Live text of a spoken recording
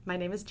My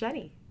name is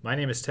Jenny. My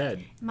name is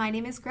Ted. My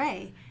name is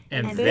Gray.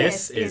 And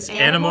this is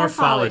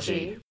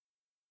Anamorphology.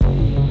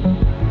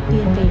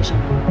 The invasion,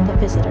 the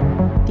visitor,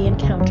 the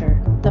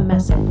encounter, the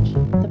message,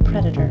 the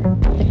predator,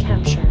 the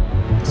capture,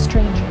 the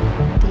stranger,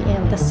 the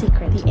alien, the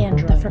secret, the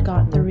android, the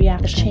forgotten, the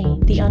reaction, the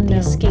change, the unknown, the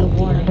escape, the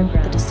warning,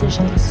 the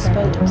decision, the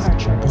spoke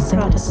departure, the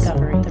single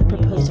discovery, the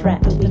proposed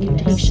threat, the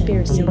mutation,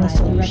 the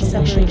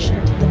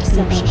separation, the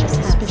deception, the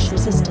suspicion,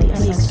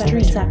 resistance, the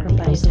extreme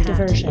sacrifice, the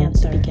diversion,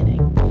 the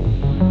beginning.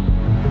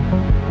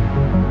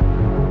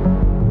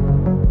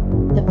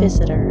 The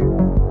visitor.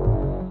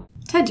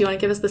 Ted, do you want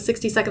to give us the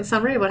 60-second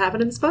summary of what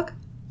happened in this book?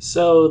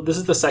 So this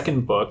is the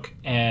second book,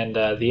 and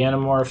the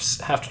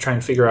Animorphs have to try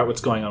and figure out what's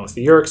going on with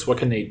the Yeerks. What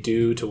can they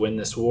do to win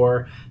this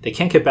war? They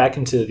can't get back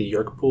into the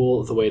Yeerk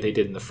pool the way they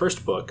did in the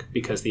first book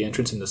because the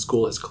entrance into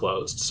school has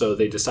closed. So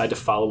they decide to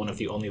follow one of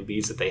the only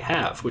leads that they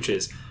have, which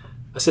is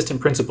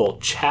Assistant Principal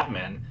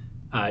Chapman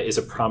is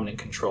a prominent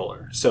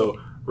controller. So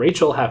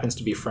Rachel happens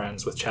to be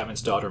friends with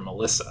Chapman's daughter,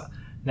 Melissa.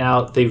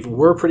 Now, they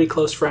were pretty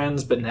close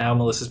friends, but now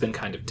Melissa's been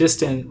kind of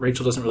distant.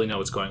 Rachel doesn't really know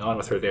what's going on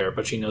with her there,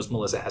 but she knows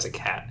Melissa has a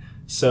cat.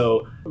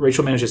 So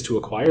Rachel manages to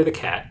acquire the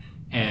cat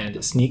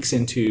and sneaks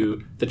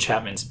into the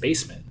Chapman's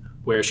basement,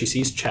 where she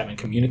sees Chapman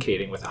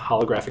communicating with a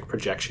holographic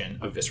projection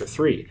of Visser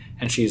 3,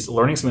 and she's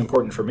learning some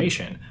important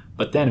information,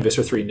 but then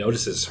Visser 3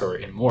 notices her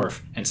in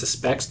Morph and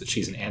suspects that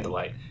she's an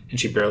Andalite, and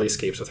she barely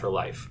escapes with her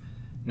life.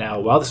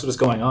 Now, while this was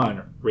going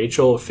on,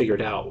 Rachel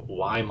figured out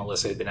why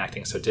Melissa had been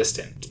acting so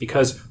distant. It's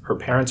because her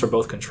parents are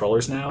both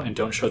controllers now and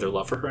don't show their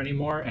love for her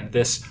anymore, and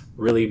this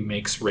really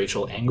makes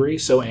Rachel angry,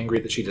 so angry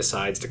that she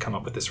decides to come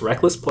up with this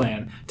reckless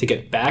plan to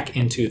get back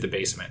into the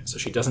basement. So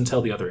she doesn't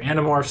tell the other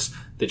Animorphs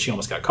that she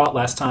almost got caught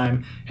last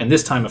time, and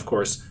this time, of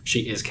course,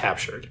 she is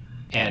captured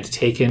and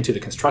taken to the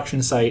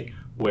construction site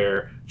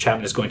where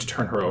Chapman is going to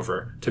turn her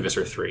over to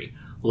Visser 3.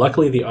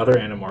 Luckily, the other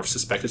Animorphs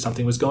suspected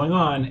something was going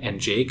on,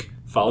 and Jake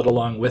followed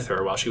along with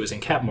her while she was in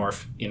Cat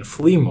Morph in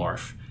Flea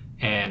Morph,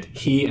 and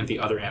he and the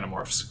other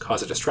Animorphs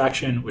cause a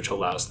distraction, which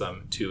allows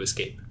them to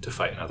escape to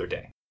fight another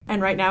day. And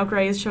right now,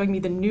 Gray is showing me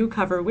the new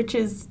cover, which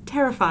is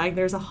terrifying.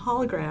 There's a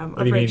hologram of Rachel.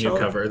 What do you mean new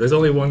cover? There's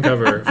only one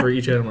cover for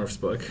each Animorphs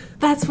book.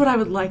 That's what I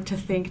would like to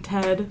think,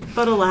 Ted.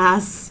 But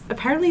alas,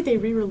 apparently they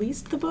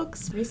re-released the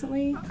books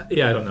recently.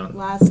 Yeah, I don't know.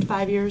 Last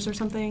 5 years or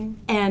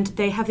something. And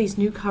they have these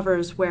new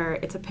covers where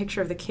it's a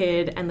picture of the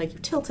kid and like you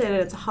tilt it and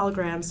it's a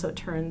hologram so it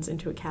turns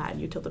into a cat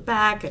and you tilt it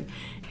back and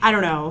I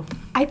don't know.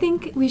 I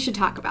think we should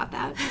talk about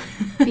that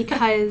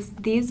because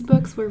these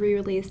books were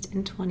re-released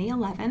in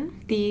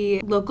 2011.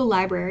 The local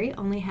library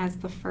only has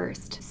the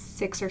first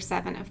 6 or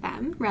 7 of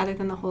them rather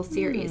than the whole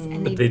series.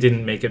 And but they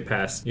didn't make it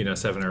past,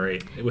 7 or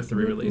 8 with the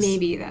re-release.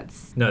 Maybe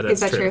that's... No, that's is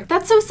that true.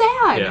 That's so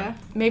sad. Yeah.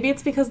 Maybe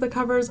it's because the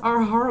covers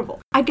are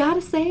horrible. I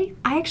gotta say,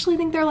 I actually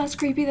think they're less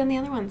creepy than the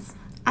other ones.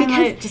 I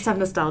might just have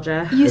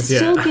nostalgia. You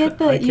still get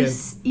the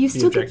you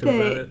still get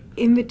the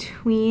in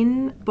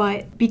between,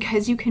 but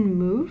because you can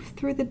move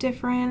through the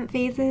different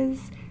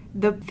phases,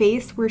 the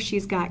face where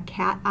she's got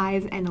cat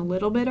eyes and a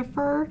little bit of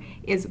fur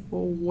is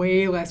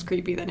way less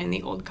creepy than in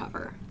the old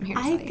cover.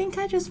 I think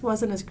I just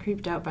wasn't as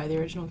creeped out by the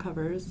original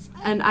covers.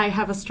 And I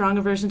have a strong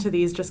aversion to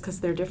these just because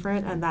they're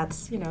different, and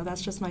that's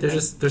just my thing.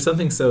 There's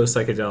something so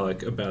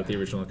psychedelic about the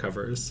original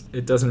covers.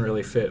 It doesn't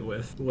really fit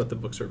with what the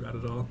books are about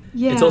at all.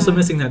 Yeah. It's also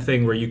missing that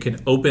thing where you can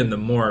open the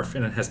morph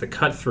and it has the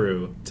cut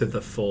through to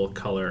the full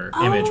color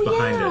image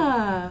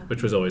behind it,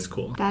 which was always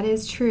cool. That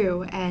is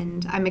true,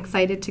 and I'm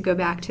excited to go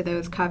back to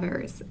those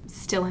covers.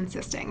 Still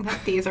insisting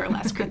that these are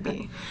less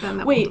creepy than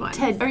the old ones. Wait,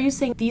 Ted, are you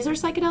saying these are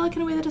psychedelic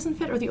in a way that doesn't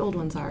fit, or the old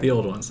ones are? The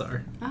old ones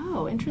are.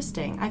 Oh,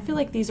 interesting. I feel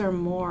like these are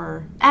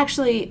more...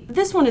 Actually,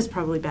 this one is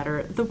probably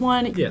better. The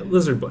one... Yeah,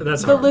 Lizard Boy.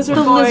 That's the Lizard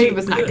Boy. The lizard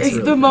was not great.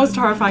 Is the most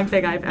horrifying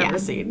thing I've ever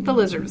seen. The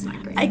lizard was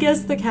not great. I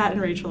guess the cat and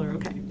Rachel are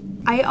okay.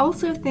 I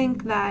also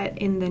think that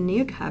in the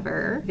new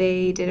cover,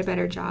 they did a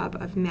better job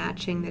of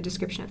matching the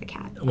description of the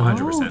cat.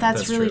 100%. Oh,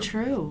 that's really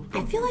true.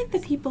 I feel like the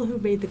people who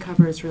made the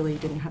covers really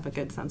didn't have a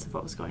good sense of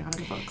what was going on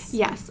in the books.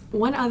 Yes.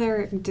 One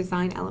other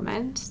design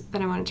element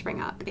that I wanted to bring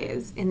up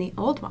is in the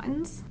old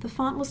ones, the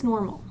font was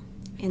normal.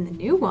 In the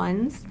new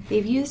ones,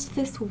 they've used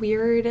this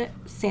weird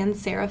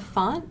sans serif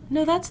font.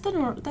 No, that's the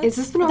normal. Is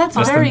this the normal That's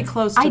font? very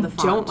close to the font.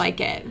 I don't like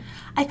it.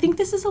 I think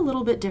this is a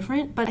little bit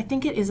different, but I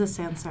think it is a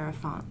sans serif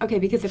font. Okay,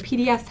 because the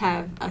PDFs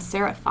have a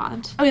serif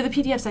font. Oh yeah, the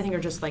PDFs I think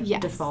are just like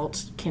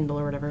default Kindle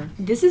or whatever.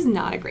 This is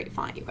not a great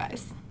font, you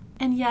guys.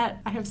 And yet,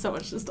 I have so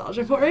much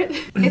nostalgia for it.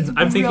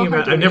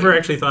 I've never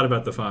actually thought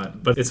about the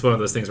font, but it's one of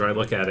those things where I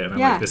look at it and I'm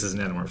like, this is an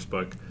Animorphs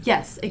book.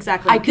 Yes,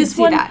 exactly. I could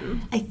see that.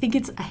 I think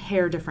it's a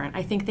hair different.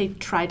 I think they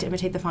tried to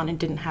imitate the font and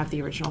didn't have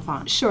the original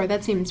font. Sure,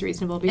 that seems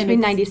reasonable. Between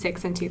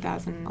 96 and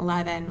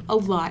 2011, a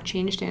lot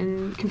changed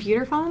in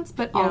computer fonts,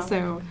 but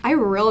also, I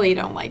really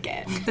don't like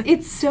it.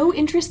 It's so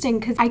interesting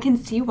because I can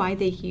see why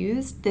they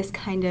used this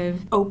kind of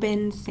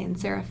open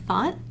sans serif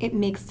font. It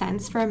makes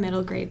sense for a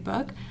middle grade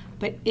book.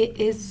 But it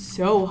is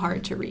so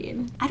hard to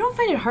read. I don't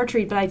find it hard to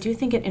read, but I do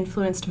think it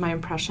influenced my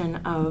impression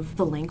of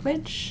the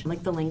language,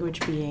 like the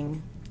language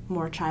being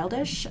more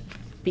childish.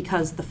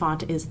 because the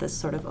font is this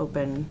sort of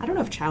open, I don't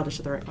know if childish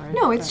is the right word.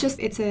 No,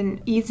 it's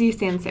an easy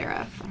sans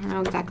serif. I don't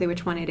know exactly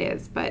which one it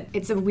is, but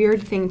it's a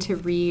weird thing to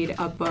read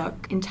a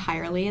book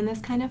entirely in this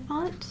kind of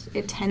font.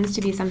 It tends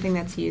to be something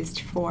that's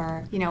used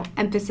for,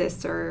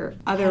 emphasis or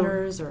other...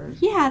 Headers or...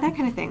 Yeah, that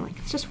kind of thing. Like,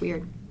 it's just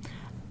weird.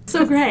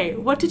 So, Gray,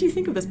 what did you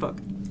think of this book?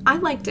 I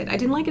liked it. I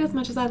didn't like it as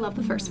much as I loved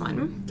the first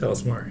one. Tell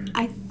us more.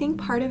 I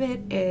think part of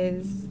it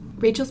is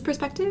Rachel's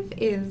perspective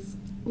is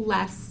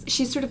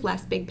she's sort of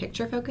less big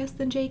picture focused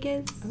than Jake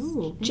is.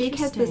 Oh, Jake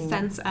has this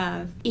sense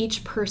of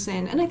each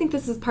person, and I think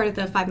this is part of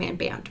the 5-man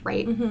band,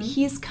 right? Mm-hmm.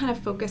 He's kind of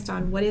focused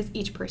on what is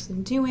each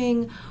person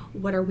doing,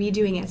 what are we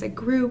doing as a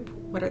group,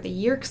 what are the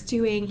Yeerks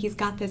doing. He's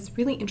got this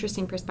really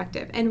interesting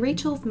perspective, and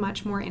Rachel's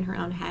much more in her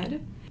own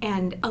head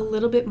and a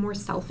little bit more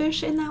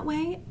selfish in that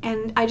way,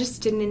 and I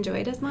just didn't enjoy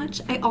it as much.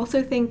 I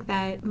also think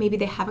that maybe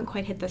they haven't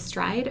quite hit the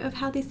stride of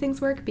how these things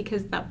work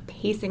because the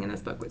pacing in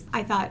this book was,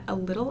 I thought, a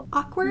little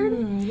awkward.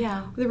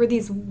 Yeah. There were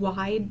these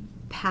wide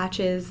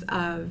patches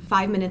of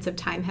 5 minutes of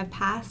time have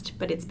passed,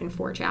 but it's been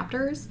 4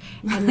 chapters,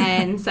 and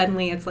then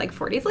suddenly it's like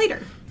 4 days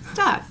later.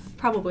 Stuff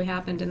probably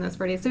happened in those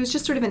 4 days. So it was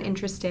just sort of an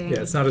interesting... Yeah,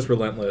 it's not as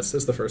relentless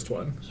as the first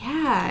one.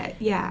 Yeah.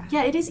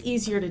 Yeah, it is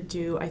easier to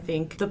do, I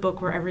think, the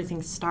book where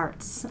everything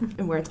starts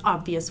and where it's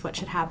obvious what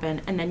should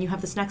happen, and then you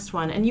have this next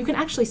one, and you can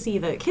actually see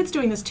the kids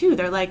doing this too.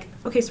 They're like,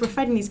 okay, so we're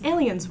fighting these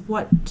aliens.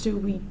 What do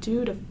we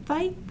do to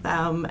fight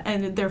them?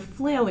 And they're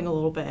flailing a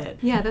little bit.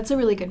 Yeah, that's a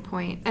really good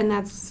point. And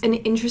that's an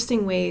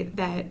interesting way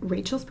that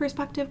Rachel's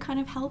perspective kind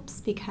of helps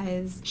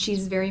because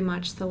she's very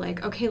much the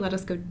like, okay, let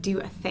us go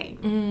do a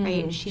thing,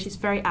 right? She's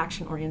very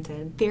action-oriented.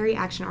 Very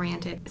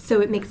action-oriented.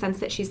 So it makes sense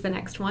that she's the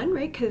next one,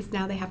 right? Because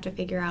now they have to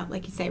figure out,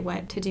 like you say,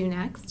 what to do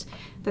next.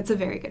 That's a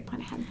very good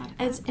point. I hadn't thought of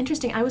that. It's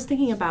interesting. I was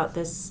thinking about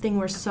this thing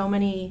where so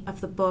many of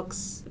the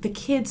books, the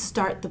kids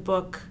start the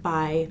book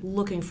by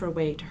looking for a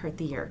way to hurt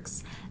the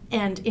Yeerks.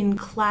 And in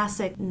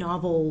classic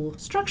novel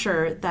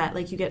structure that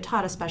like you get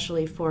taught,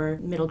 especially for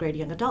middle grade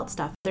young adult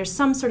stuff, there's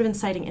some sort of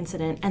inciting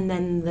incident and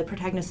then the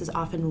protagonist is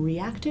often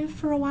reactive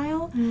for a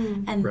while.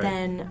 And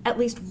then at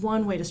least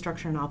one way to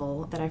structure a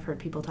novel that I've heard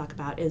people talk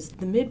about is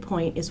the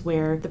midpoint is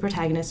where the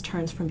protagonist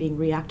turns from being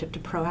reactive to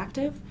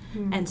proactive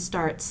and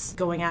starts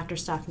going after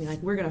stuff and being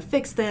like, we're going to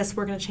fix this,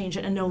 we're going to change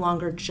it, and no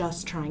longer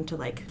just trying to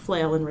like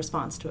flail in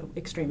response to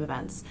extreme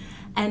events.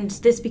 And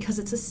this, because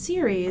it's a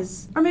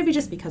series, or maybe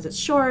just because it's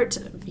short,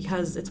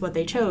 because it's what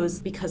they chose,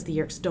 because the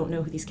Yeerks don't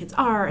know who these kids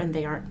are and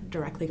they aren't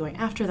directly going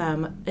after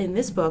them. In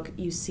this book,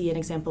 you see an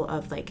example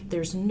of like,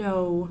 there's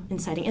no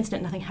inciting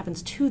incident, nothing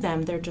happens to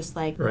them. They're just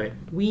like,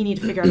 we need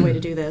to figure out a way to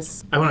do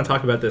this. I want to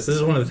talk about this. This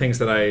is one of the things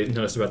that I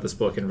noticed about this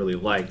book and really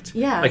liked.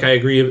 Yeah. Like, I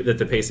agree that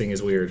the pacing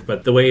is weird,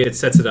 but the way it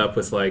sets it up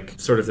with like,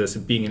 sort of this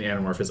being an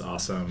Animorph is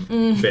awesome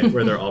bit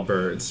where they're all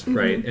birds,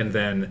 right? And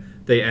then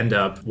they end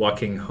up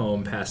walking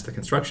home past the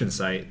construction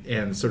site,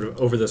 and sort of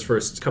over this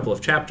first couple of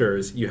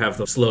chapters, you have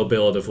the slow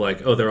build of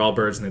like, oh, they're all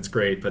birds and it's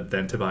great, but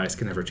then Tobias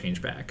can never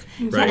change back,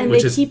 right? Yeah, and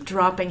they keep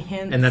dropping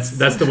hints. And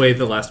that's the way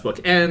the last book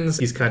ends.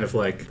 He's kind of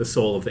like the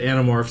soul of the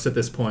Animorphs at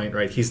this point,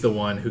 right? He's the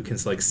one who can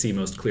like see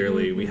most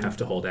clearly. We have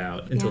to hold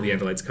out until the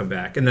Andalites come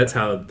back, and that's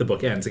how the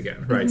book ends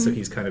again, right? So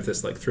he's kind of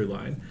this like through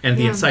line. And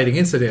the inciting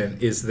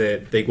incident is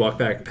that they walk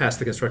back past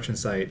the construction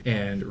site,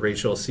 and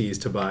Rachel sees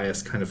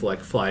Tobias kind of like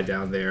fly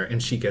down there,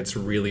 and she gets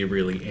really,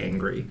 really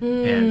angry,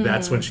 and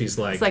that's when she's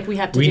like, it's like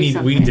we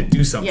need to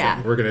do something.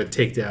 Yeah. We're gonna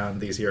take down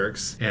these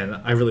Yeerks. And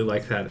I really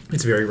like that.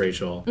 It's very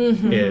Rachel.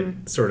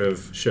 It sort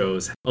of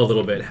shows a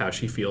little bit how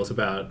she feels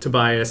about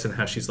Tobias and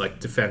how she's like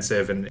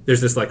defensive, and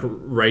there's this like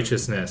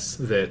righteousness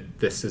that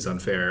this is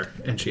unfair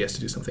and she has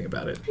to do something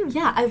about it.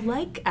 Yeah, I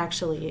like,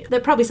 actually,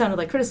 that probably sounded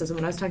like criticism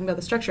when I was talking about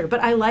the structure, but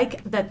I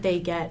like that they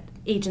get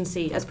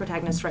agency as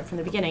protagonists right from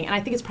the beginning, and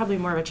I think it's probably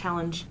more of a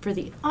challenge for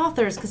the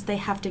authors because they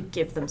have to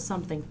give them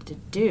something to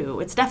do.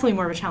 It's definitely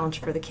more of a challenge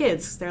for the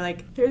kids because they're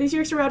like, there are these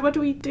Yeerks around, what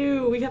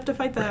do? We have to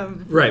fight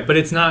them. Right, but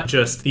it's not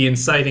just the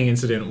inciting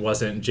incident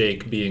wasn't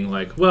Jake being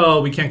like,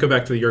 well, we can't go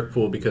back to the Yeerk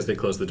pool because they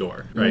closed the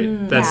door,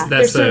 right?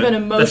 That's sort of an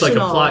emotional, that's like a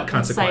plot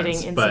consequence,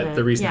 inciting but incident.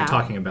 the reason I'm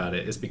talking about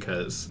it is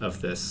because of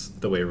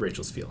the way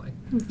Rachel's feeling,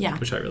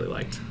 which I really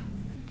liked.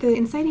 The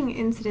inciting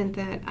incident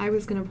that I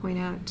was going to point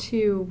out,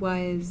 too,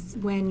 was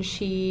when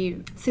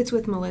she sits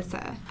with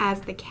Melissa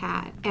as the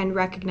cat and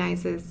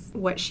recognizes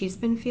what she's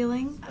been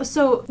feeling.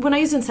 So when I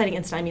use inciting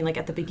incident, I mean like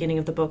at the beginning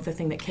of the book, the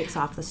thing that kicks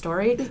off the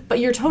story. But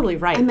you're totally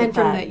right. I meant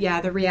from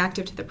the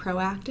reactive to the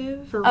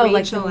proactive. For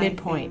Rachel, like the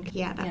midpoint.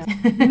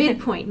 That's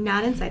midpoint,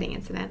 not inciting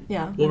incident.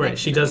 Yeah. Well, right.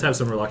 She does have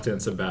some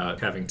reluctance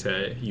about having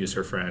to use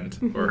her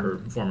friend or her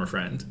former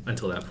friend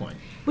until that point.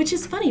 Which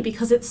is funny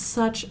because it's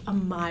such a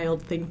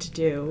mild thing to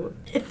do.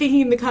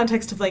 Thinking in the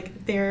context of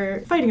like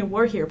they're fighting a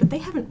war here, but they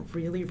haven't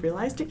really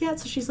realized it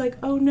yet. So she's like,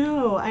 oh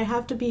no, I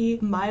have to be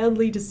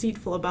mildly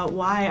deceitful about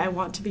why I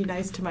want to be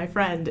nice to my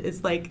friend.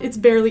 It's like, it's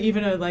barely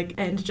even a like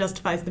end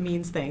justifies the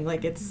means thing.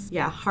 Like it's,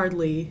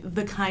 hardly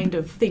the kind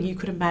of thing you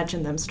could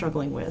imagine them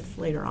struggling with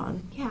later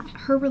on. Yeah,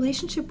 her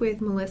relationship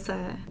with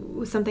Melissa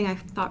was something I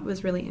thought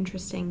was really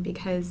interesting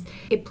because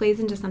it plays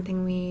into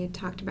something we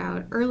talked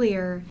about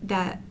earlier,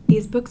 that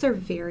these books are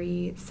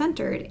very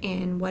centered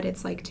in what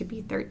it's like to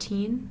be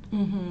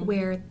 13,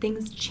 where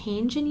things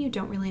change and you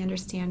don't really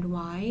understand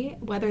why,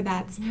 whether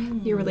that's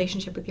your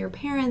relationship with your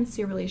parents,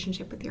 your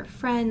relationship with your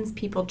friends,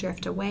 people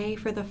drift away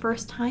for the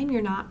first time,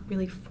 you're not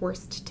really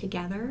forced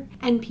together,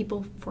 and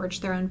people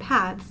forge their own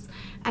paths.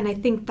 And I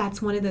think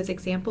that's one of those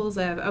examples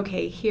of,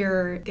 okay,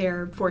 here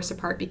they're forced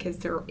apart because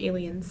there are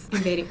aliens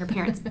invading her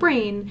parents'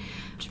 brain.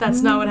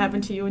 That's not what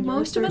happened to you when you were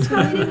Most of us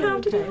probably didn't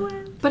have to do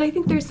it. But I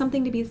think there's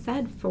something to be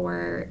said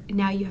for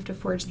now you have to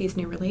forge these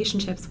new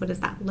relationships. What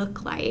does that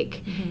look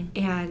like?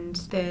 And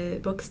the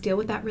books deal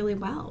with that really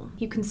well.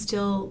 You can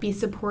still be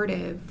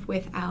supportive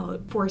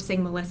without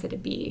forcing Melissa to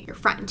be your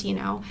friend, you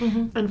know?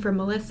 And for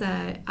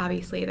Melissa,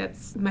 obviously,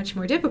 that's much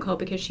more difficult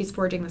because she's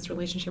forging this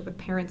relationship with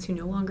parents who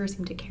no longer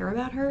seem to care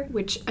about her,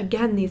 which,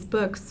 again, these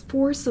books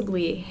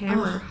forcibly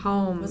hammer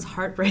home. It was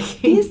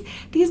heartbreaking.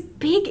 These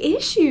big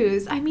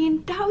issues. I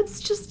mean,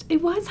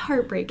 it was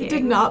heartbreaking. It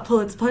did not pull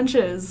its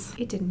punches.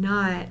 It did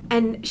not.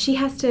 And she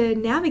has to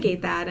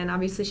navigate that, and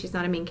obviously she's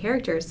not a main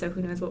character, so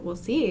who knows what we'll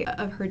see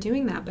of her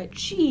doing that, but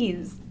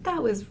geez,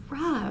 that was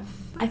rough.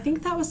 I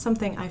think that was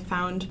something I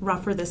found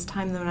rougher this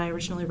time than when I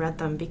originally read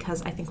them,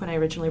 because I think when I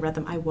originally read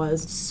them, I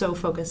was so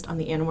focused on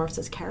the Animorphs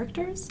as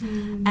characters,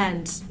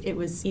 and it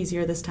was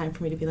easier this time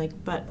for me to be like,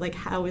 but, like,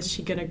 how is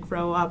she gonna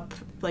grow up?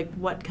 Like,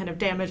 what kind of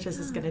damage is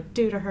this gonna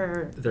do to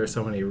her? There are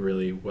so many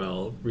really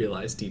well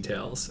realized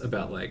details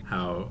about, like,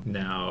 how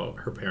now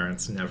her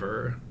parents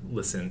never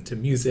listen to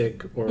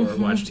music or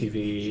watch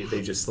TV.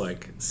 They just,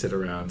 like, sit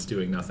around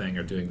doing nothing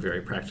or doing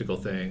very practical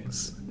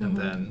things. And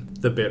then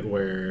the bit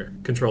where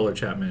Controller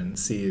Chapman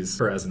sees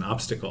her as an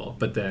obstacle,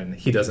 but then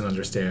he doesn't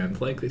understand,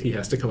 like, that he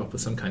has to come up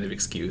with some kind of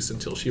excuse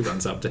until she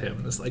runs up to him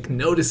and is like,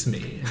 notice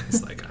me. And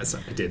he's like,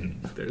 I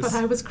didn't. But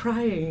I was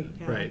crying.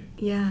 Yeah. Right.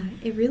 Yeah,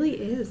 it really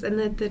is. And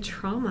the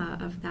trauma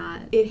of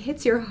that, it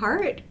hits your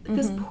heart.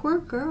 This poor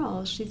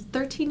girl, she's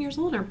 13 years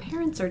old, her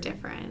parents are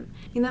different.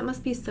 I mean, that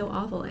must be so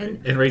awful.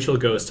 And Rachel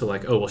goes to,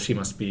 like, oh, well, she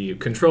must be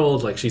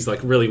controlled. Like, she's, like,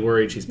 really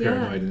worried. She's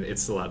paranoid. And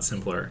it's a lot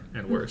simpler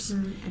and worse.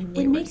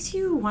 It makes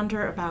you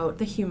wonder about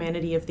the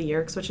humanity of the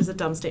Yeerks, which is a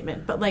dumb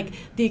statement, but, like,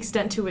 the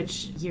extent to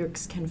which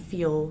Yeerks can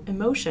feel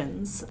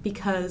emotions,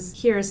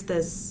 because here's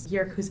this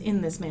Yeerk who's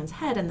in this man's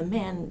head, and the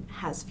man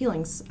has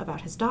feelings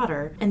about his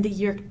daughter, and the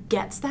Yeerk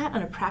gets that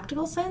in a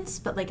practical sense,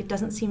 but, like, it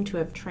doesn't seem to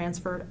have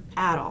transferred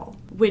at all,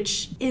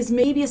 which is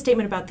maybe a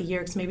statement about the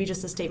Yeerks, maybe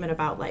just a statement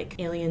about, like,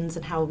 aliens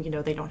and how, you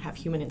know, they don't have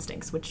human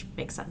instincts, which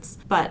makes sense.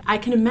 But I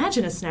can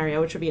imagine a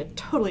scenario, which would be a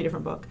totally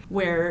different book,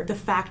 where the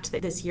fact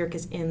that this Yeerk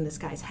is in this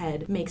guy's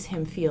head makes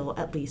him feel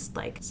at least,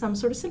 like, some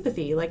sort of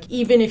sympathy, like,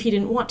 even if he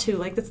didn't want to,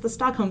 like, that's the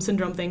Stockholm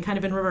Syndrome thing, kind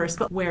of in reverse,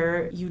 but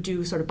where you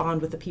do sort of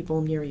bond with the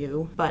people near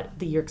you, but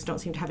the Yeerks don't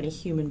seem to have any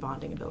human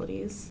bonding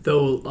abilities.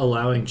 Though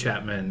allowing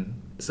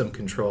Chapman some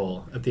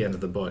control at the end of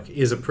the book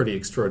is a pretty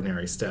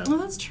extraordinary step. Well,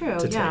 that's true,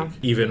 to yeah. take.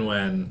 Even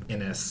when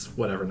Innes,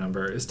 whatever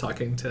number, is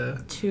talking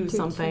to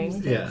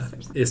something. Yeah,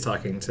 is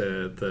talking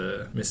to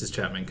the Mrs.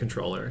 Chapman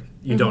controller.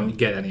 You don't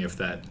get any of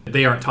that.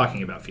 They aren't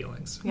talking about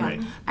feelings, Yeah.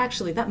 right?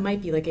 Actually, that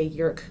might be like a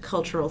Yeerk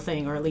cultural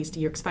thing, or at least a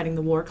Yeerks fighting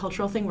the war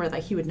cultural thing, where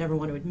like he would never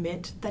want to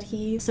admit that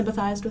he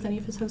sympathized with any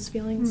of his host's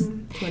feelings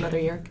to another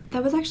Yeerk.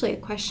 that was actually a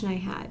question I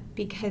had,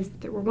 because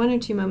there were one or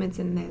two moments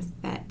in this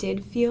that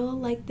did feel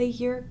like the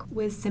Yeerk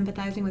was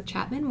sympathizing with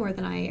Chapman more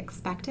than I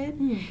expected.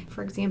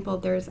 For example,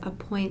 there's a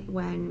point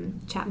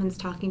when Chapman's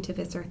talking to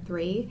Visser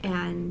 3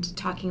 and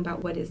talking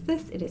about, what is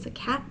this? It is a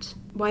cat.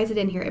 Why is it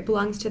in here? It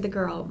belongs to the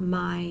girl,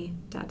 my ...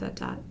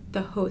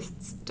 the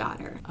host's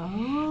daughter.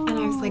 Oh. And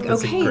I was like,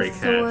 That's a okay, great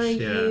so are catch,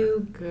 yeah.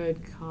 you Good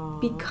call.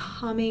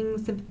 becoming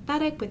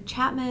sympathetic with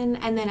Chapman?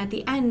 And then at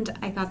the end,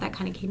 I thought that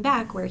kind of came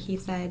back, where he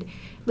said,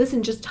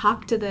 listen, just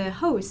talk to the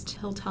host.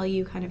 He'll tell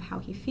you kind of how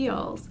he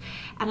feels.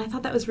 And I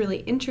thought that was really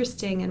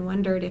interesting, and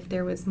wondered if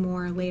there was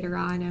more later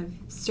on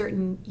of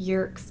certain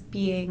Yeerks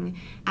being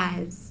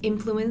as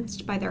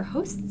influenced by their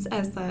hosts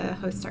as the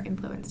hosts are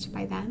influenced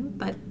by them.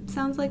 But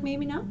sounds like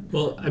maybe not.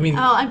 Well, I mean...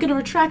 I'm going to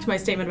retract my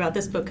statement about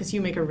this book, because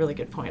you make a really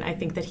good point. I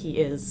think that he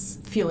is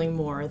feeling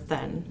more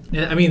than...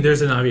 I mean,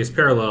 there's an obvious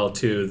parallel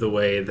to the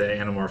way the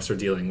Animorphs are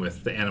dealing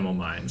with the animal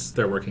minds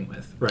they're working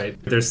with, right?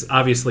 There's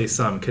obviously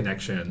some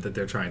connection that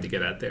they're trying to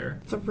get at there.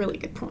 It's a really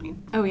good point.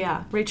 Oh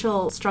yeah,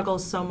 Rachel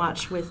struggles so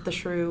much with the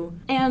shrew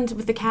and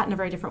with the cat in a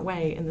very different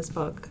way in this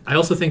book. I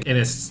also think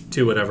Innes,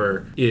 to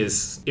whatever,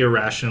 is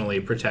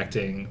irrationally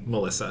protecting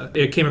Melissa.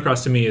 It came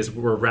across to me as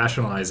we're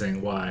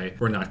rationalizing why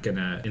we're not going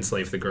to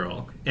enslave the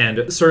girl.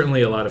 And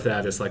certainly a lot of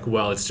that is like,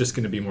 well, it's just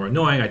going to be more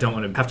annoying. I don't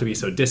want to have to be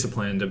so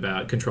disciplined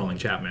about controlling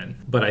Chapman.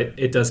 But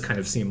it does kind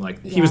of seem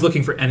like he was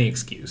looking for any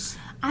excuse.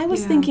 I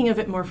was thinking of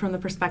it more from the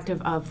perspective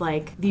of,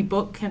 like, the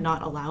book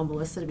cannot allow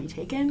Melissa to be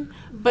taken,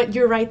 but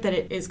you're right that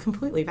it is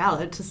completely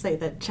valid to say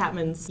that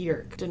Chapman's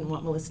Yeerk didn't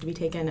want Melissa to be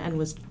taken and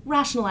was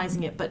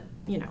rationalizing it, but,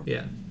 you know.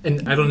 Yeah.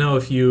 And I don't know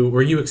if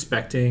were you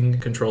expecting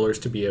controllers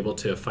to be able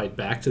to fight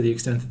back to the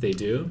extent that they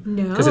do?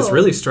 No. Because it's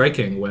really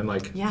striking when,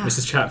 like, Yeah.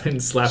 Mrs. Chapman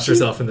slaps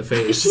herself in the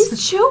face.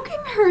 She's choking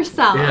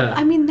herself. Yeah.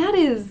 I mean, that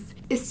is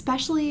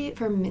Especially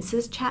for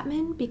Mrs.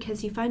 Chapman,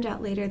 because you find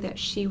out later that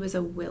she was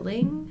a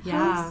willing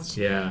host,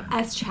 Yeah.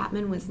 as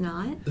Chapman was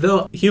not.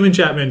 Though human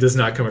Chapman does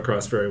not come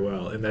across very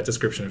well in that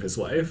description of his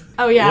wife.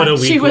 Oh, yeah. What a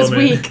weak She was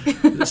woman. weak.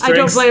 I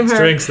don't blame her.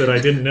 Strengths that I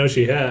didn't know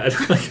she had.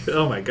 Like,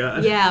 oh my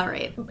god. Yeah,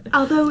 right.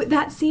 Although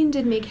that scene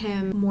did make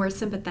him more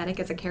sympathetic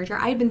as a character.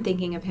 I had been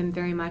thinking of him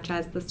very much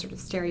as the sort of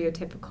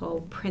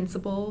stereotypical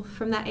principal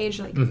from that age,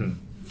 like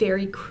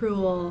very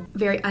cruel,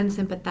 very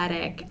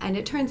unsympathetic, and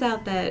it turns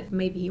out that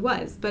maybe he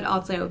was, but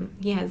also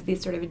he has these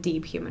sort of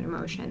deep human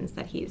emotions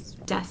that he's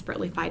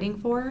desperately fighting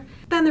for.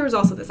 Then there was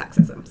also the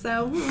sexism,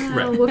 so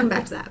we'll come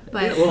back to that.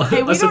 But Well,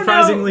 Hey, we a don't know-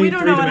 surprisingly we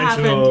don't know what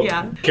three-dimensional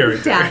happened, yeah.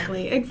 character.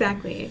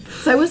 Exactly.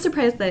 So I was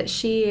surprised that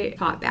she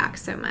fought back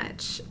so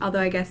much. Although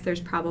I guess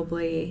there's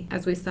probably,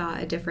 as we saw,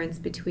 a difference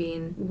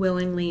between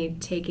willingly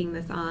taking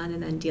this on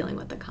and then dealing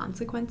with the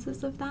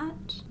consequences of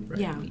that.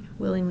 Yeah.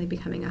 Willingly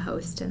becoming a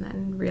host and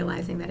then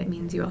realizing that it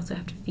means you also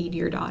have to feed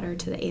your daughter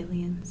to the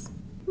aliens.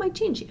 It might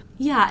change you.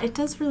 Yeah, it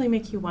does really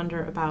make you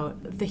wonder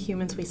about the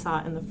humans we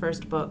saw in the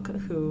first book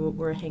who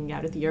were hanging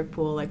out at the Yerk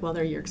pool, like while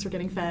their Yerks were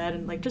getting fed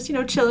and like just,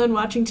 chilling,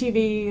 watching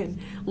TV and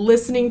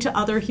listening to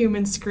other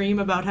humans scream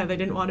about how they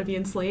didn't want to be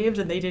enslaved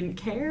and they didn't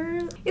care.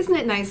 Isn't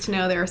it nice to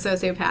know there are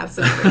sociopaths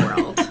in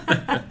every world?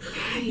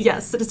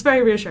 Yes, it is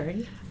very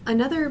reassuring.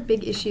 Another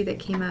big issue that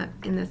came up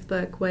in this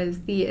book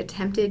was the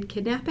attempted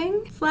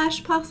kidnapping /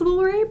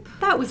 possible rape.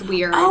 That was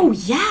weird. Oh,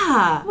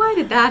 yeah. Why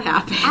did that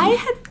happen? I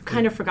had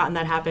kind of forgotten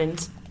that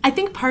happened. I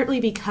think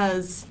partly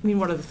because,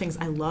 one of the things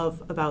I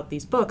love about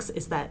these books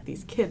is that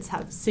these kids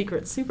have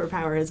secret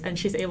superpowers and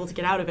she's able to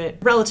get out of it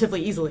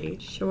relatively easily.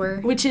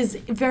 Sure. Which is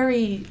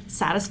very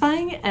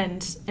satisfying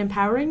and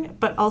empowering,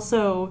 but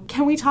also,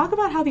 can we talk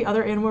about how the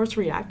other Animorphs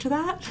react to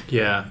that?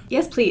 Yeah.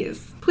 Yes,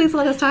 please. Please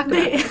let us talk about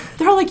it.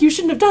 They're all like, you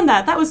shouldn't have done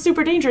that. That was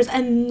super dangerous.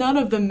 And none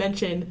of them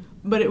mention,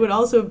 but it would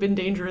also have been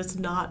dangerous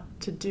not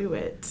to do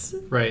it.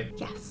 Right.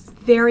 Yes.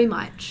 Very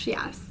much,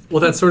 yes.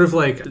 Well, that's sort of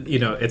like,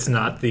 it's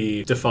not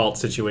the default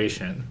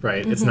situation,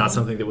 right? It's not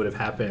something that would have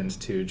happened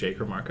to Jake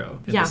or Marco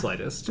in the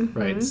slightest,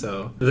 right?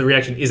 So the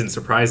reaction isn't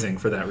surprising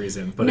for that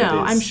reason, but it is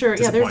I'm sure.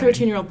 Yeah, they're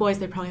disappointing. 13-year-old boys.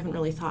 They probably haven't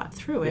really thought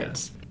through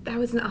it. That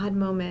was an odd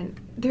moment.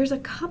 There's a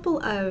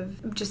couple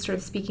of, just sort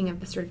of speaking of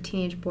the sort of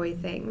teenage boy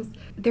things,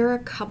 there are a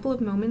couple of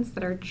moments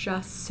that are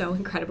just so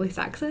incredibly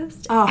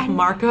sexist. Oh, And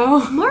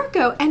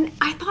Marco. And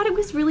I thought it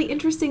was really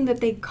interesting that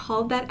they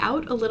called that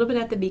out a little bit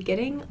at the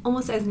beginning,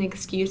 almost as an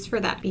excuse for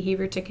that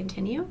behavior to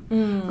continue.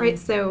 Right?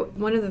 So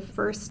one of the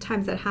first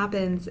times that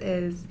happens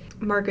is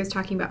Marco's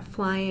talking about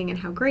flying and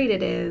how great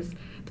it is.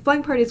 The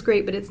flying part is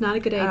great, but it's not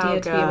a good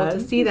idea to be able to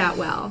see that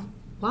well.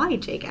 Why?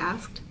 Jake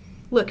asked.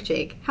 Look,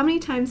 Jake, how many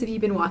times have you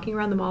been walking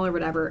around the mall or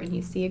whatever and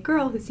you see a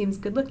girl who seems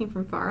good looking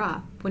from far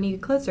off? When you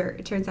get closer,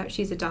 it turns out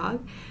she's a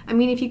dog?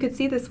 If you could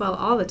see this well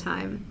all the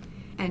time.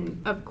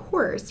 And of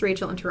course,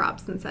 Rachel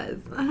interrupts and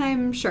says,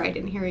 I'm sure I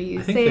didn't hear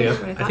you say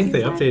what I thought I think you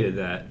they said. updated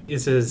that. It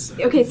says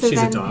Okay, so she's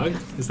then- a dog?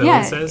 Is that Yeah,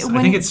 what it says? I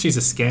when- think it's she's a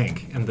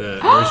skank in the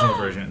original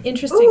version.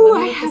 Interesting. Ooh, Let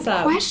I me look have this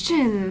up.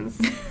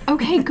 questions.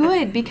 Okay,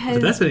 good, But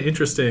because that's an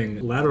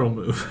interesting lateral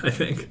move, I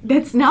think.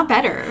 that's not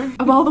better.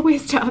 Of all the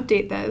ways to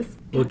update this.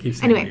 We'll keep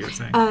saying Anyway, what you're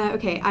saying.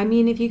 okay,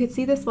 if you could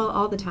see this well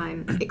all the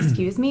time.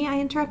 Excuse me, I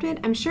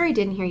interrupted. I'm sure I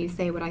didn't hear you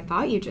say what I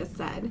thought you just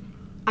said.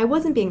 I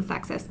wasn't being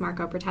sexist,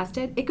 Marco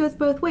protested. It goes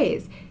both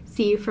ways.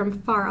 See, from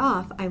far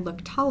off, I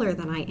look taller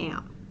than I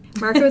am.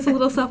 Marco is a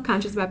little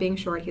self-conscious about being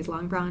short. He has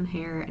long brown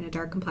hair and a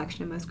dark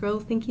complexion. Most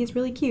girls think he's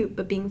really cute,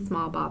 but being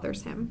small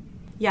bothers him.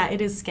 Yeah,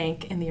 it is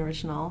skank in the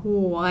original.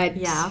 What?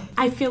 Yeah.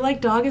 I feel like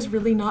dog is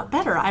really not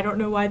better. I don't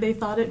know why they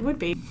thought it would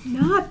be.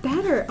 Not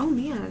better. Oh,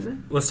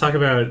 man. Let's talk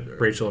about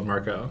Rachel and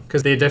Marco,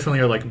 because they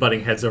definitely are like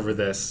butting heads over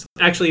this.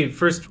 Actually,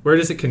 first, where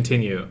does it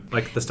continue?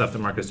 Like the stuff that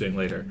Marco's doing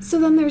later. So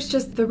then there's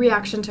just the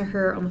reaction to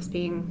her almost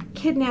being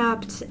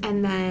kidnapped,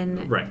 and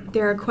then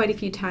there are quite a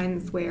few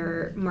times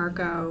where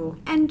Marco,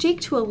 and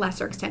Jake to a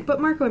lesser extent, but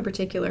Marco in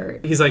particular.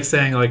 He's like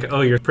saying like,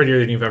 oh, you're prettier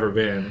than you've ever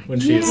been when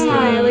she's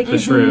like the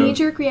his shrew.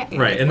 knee-jerk reaction.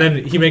 Right, and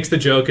then he makes the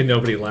joke and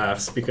nobody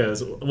laughs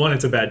because, one,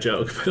 it's a bad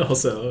joke, but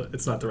also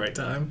it's not the right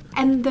time.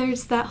 And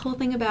there's that whole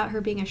thing about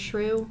her being a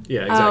shrew.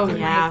 Yeah, exactly. Oh,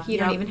 yeah. Like, you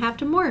don't even have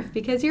to morph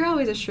because you're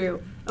always a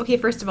shrew. Okay,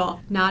 first of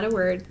all, not a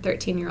word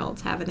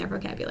 13-year-olds have in their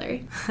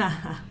vocabulary.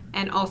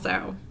 And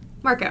also,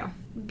 Marco,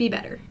 be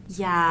better.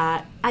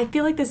 Yeah, I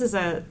feel like this is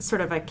a sort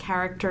of a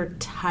character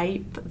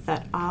type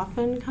that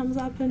often comes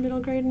up in middle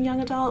grade and young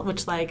adult,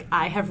 which like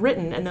I have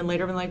written and then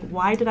later been like,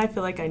 why did I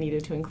feel like I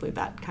needed to include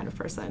that kind of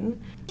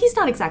person? He's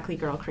not exactly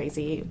girl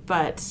crazy,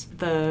 but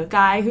the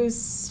guy who's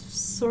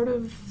sort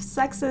of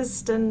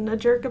sexist and a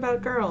jerk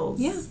about girls.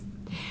 Yeah.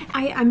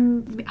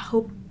 I'm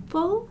hopeful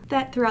hopeful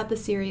that throughout the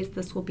series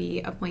this will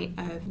be a point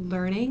of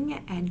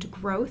learning and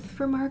growth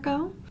for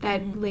Marco,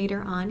 that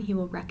later on he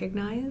will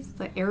recognize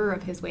the error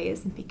of his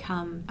ways and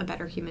become a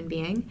better human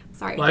being.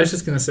 Sorry. Well, I was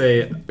just going to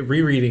say,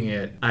 rereading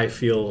it, I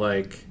feel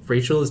like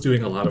Rachel is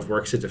doing a lot of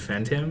work to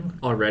defend him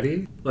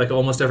already. Like,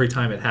 almost every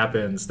time it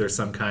happens, there's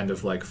some kind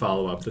of, like,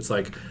 follow-up that's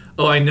like,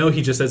 oh, I know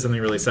he just said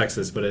something really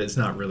sexist, but it's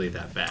not really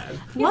that bad.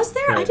 Was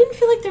there? Right. I didn't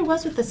feel like there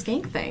was with the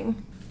skank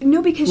thing.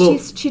 No, because Well-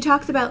 she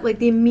talks about, like,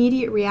 the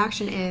immediate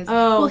reaction is,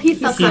 Oh, well, he's he's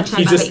self-conscious.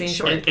 He Sometimes just, being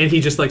short. and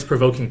he just likes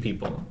provoking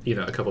people,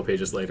 a couple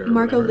pages later. or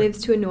Marco whatever. lives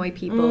to annoy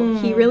people.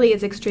 He really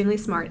is extremely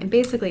smart and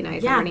basically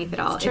nice Yeah, underneath it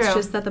all. it's It's true.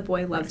 just that the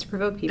boy loves to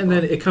provoke people. And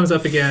then it comes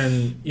up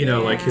again,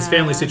 like his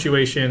family Yeah.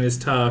 situation is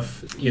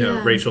tough.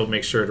 Yeah. Rachel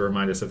makes sure to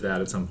remind us of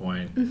that at some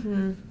point.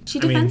 she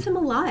I mean- defends him a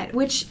lot,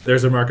 which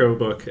There's a Marco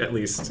book, at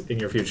least, in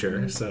your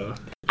future, so...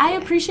 I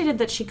appreciated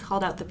that she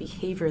called out the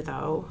behavior,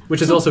 though.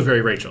 Which is also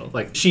very Rachel.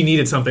 Like, she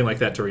needed something like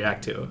that to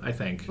react to, I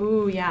think.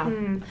 Ooh, yeah.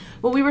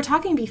 Well, we were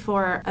talking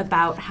before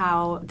about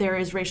how there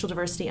is racial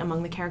diversity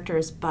among the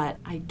characters, but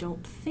I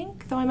don't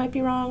think, though I might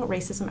be wrong,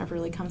 racism ever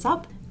really comes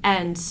up.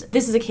 And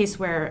this is a case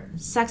where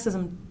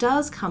sexism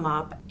does come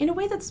up in a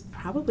way that's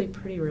probably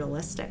pretty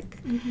realistic.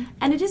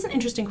 And it is an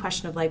interesting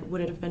question of, like, would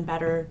it have been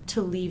better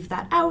to leave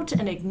that out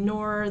and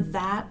ignore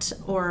that,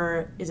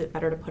 or is it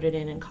better to put it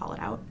in and call it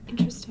out?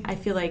 interesting. I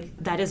feel like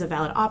that is a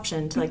valid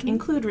option to, like,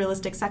 include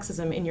realistic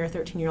sexism in your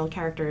 13-year-old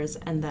characters,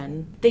 and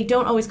then they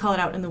don't always call it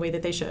out in the way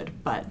that they should,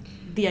 but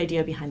the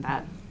idea behind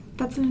that.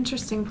 That's an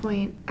interesting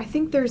point. I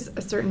think there's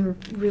a certain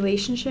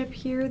relationship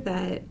here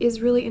that is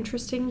really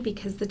interesting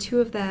because the two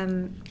of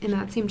them, in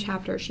that same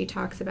chapter, she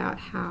talks about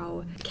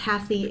how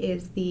Cassie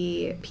is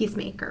the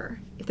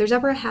peacemaker. If there's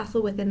ever a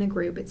hassle within the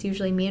group, it's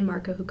usually me and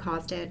Marco who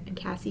caused it and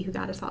Cassie who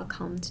got us all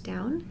calmed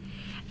down.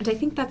 And I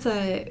think that's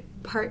a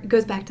part,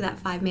 goes back to that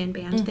 5-man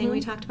band thing we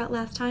talked about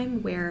last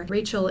time, where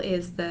Rachel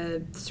is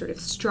the sort of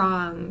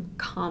strong,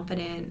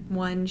 confident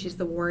one. She's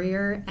the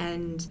warrior,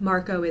 and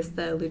Marco is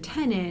the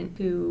lieutenant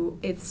who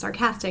is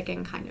sarcastic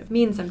and kind of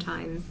mean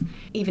sometimes,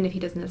 even if he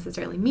doesn't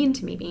necessarily mean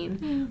to be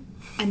mean.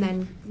 And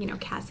then,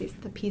 Cassie's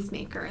the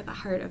peacemaker, the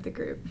heart of the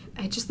group.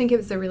 I just think it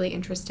was a really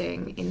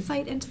interesting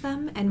insight into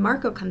them, and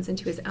Marco comes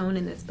into his own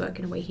in this book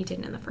in a way he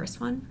didn't in the first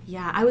one.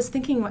 Yeah, I was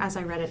thinking as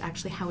I read it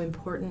actually how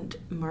important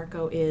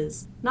Marco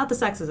is. Not the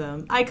sexism.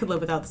 I could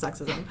live without the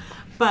sexism.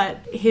 But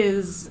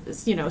his,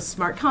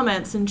 smart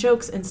comments and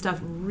jokes and stuff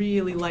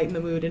really lighten the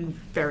mood in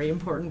very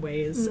important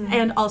ways.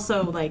 And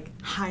also, like,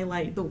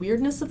 highlight the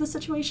weirdness of the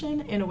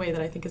situation in a way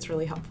that I think is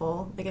really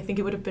helpful. Like, I think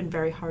it would have been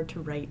very hard to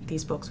write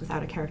these books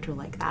without a character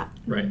like that.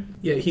 Right.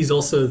 Yeah, he's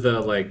also the,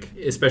 like,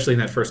 especially in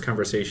that first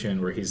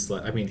conversation where he's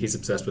like, he's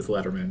obsessed with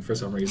Letterman for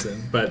some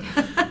reason, but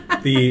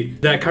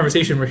that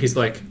conversation where he's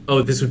like,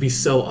 oh, this would be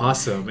so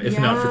awesome if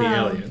not for the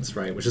Yeah. aliens,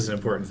 right? Which is an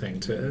important thing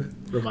to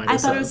remind I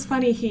us thought of. it was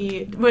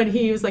funny when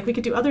he was like, we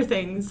could do other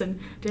things, and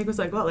Jake was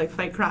like, well, like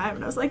fight crime,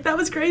 and I was like, that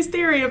was Gray's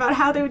theory about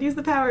how they would use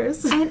the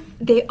powers. And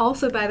they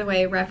also, by the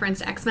way,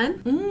 referenced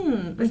X-Men. I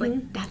was Mm-hmm.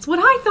 like, that's what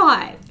I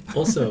thought.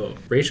 Also,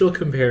 Rachel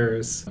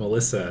compares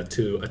Melissa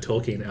to a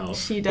Tolkien elf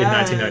She in does.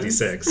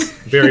 1996.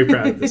 Very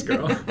proud of this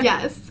girl.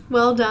 Yes,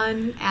 well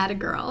done, atta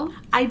girl.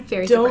 I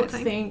Very don't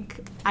surprising.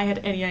 think I had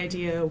any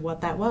idea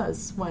what that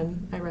was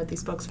when I read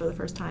these books for the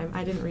first time.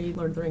 I didn't read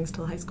Lord of the Rings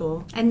till high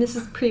school. And this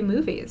is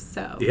pre-movies,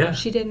 so Yeah.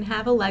 she didn't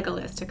have a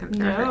Legolas to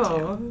compare her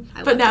to.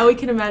 I But love now that. we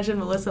can imagine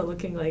Melissa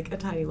looking like a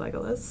tiny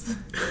Legolas.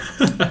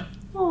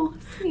 Oh,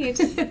 sweet.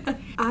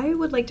 I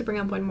would like to bring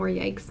up one more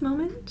yikes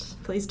moment.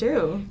 Please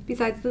do.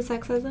 Besides the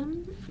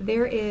sexism,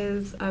 there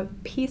is a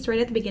piece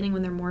right at the beginning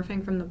when they're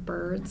morphing from the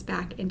birds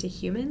back into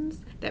humans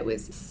that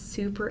was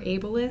super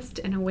ableist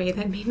in a way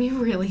that made me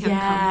really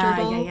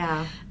uncomfortable.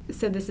 Yeah.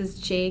 So this is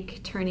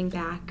Jake turning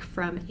back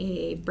from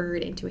a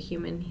bird into a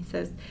human. He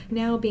says,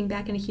 now being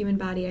back in a human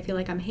body, I feel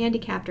like I'm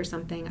handicapped or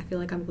something. I feel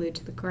like I'm glued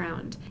to the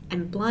ground.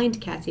 And blind,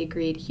 Cassie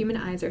agreed, human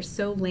eyes are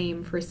so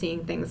lame for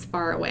seeing things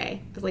far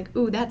away. I was like,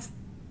 ooh, that's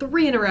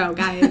 3 in a row,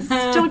 guys.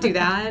 Don't do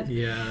that.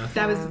 Yeah.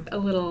 That was a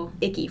little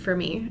icky for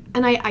me.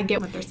 And I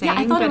get what they're saying. Yeah,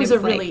 I thought but it was a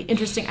like, really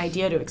interesting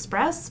idea to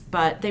express,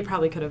 but they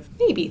probably could have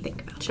maybe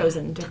think about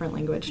chosen different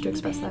language to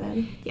express that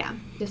in. Yeah,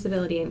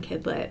 Disability and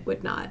Kidlit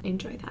would not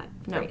enjoy that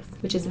No. phrase,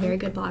 which is a very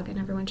good blog and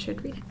everyone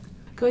should read it.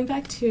 Going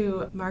back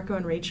to Marco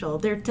and Rachel,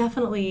 they're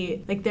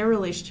definitely, like, their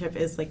relationship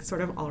is, like,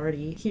 sort of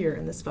already here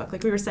in this book.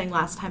 Like, we were saying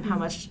last time how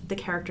much the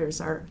characters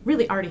are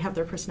really already have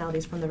their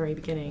personalities from the very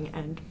beginning,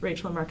 and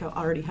Rachel and Marco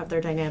already have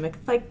their dynamic.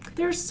 Like,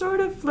 they're sort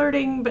of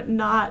flirting, but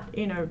not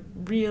in a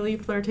really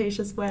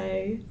flirtatious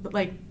way. But,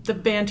 like, the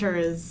banter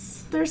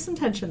is, there's some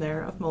tension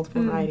there of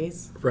multiple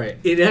varieties. Right.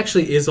 It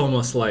actually is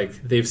almost like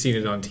they've seen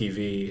it on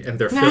TV,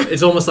 and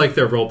it's almost like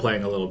they're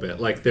role-playing a little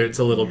bit. Like, it's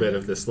a little bit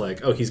of this,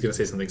 like, oh, he's going to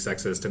say something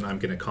sexist, and I'm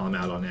going to call him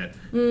out on it.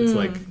 It's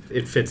like,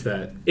 it fits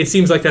that. It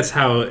seems like that's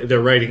how they're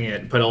writing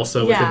it, but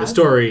also within Yeah. the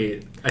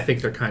story, I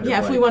think they're kind of Yeah,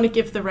 like... if we want to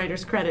give the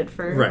writers credit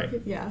for...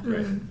 Right. Yeah.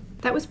 Right.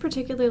 That was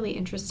particularly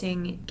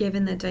interesting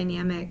given the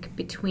dynamic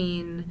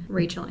between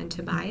Rachel and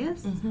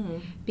Tobias,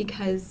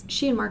 because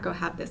she and Marco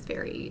have this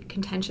very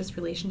contentious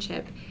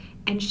relationship,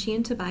 and she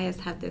and Tobias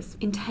have this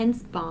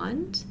intense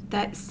bond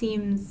that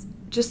seems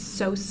just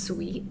so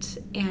sweet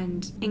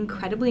and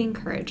incredibly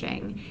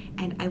encouraging.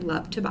 And I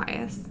love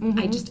Tobias.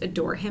 I just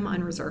adore him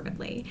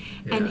unreservedly.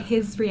 Yeah. And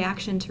his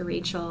reaction to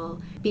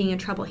Rachel being in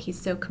trouble,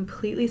 he's so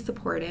completely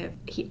supportive.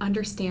 He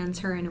understands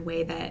her in a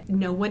way that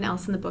no one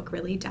else in the book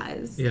really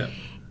does. Yeah.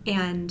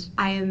 And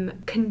I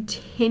am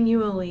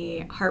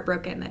continually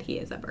heartbroken that he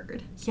is a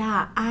bird.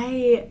 Yeah,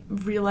 I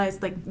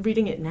realized, like,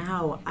 reading it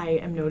now, I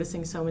am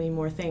noticing so many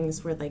more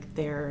things where, like,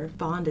 their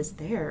bond is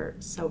there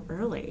so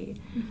early.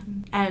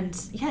 And,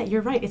 yeah,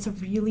 you're right. It's a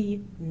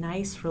really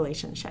nice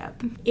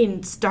relationship.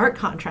 In stark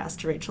contrast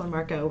to Rachel and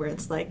Marco, where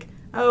it's like,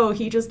 oh,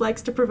 he just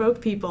likes to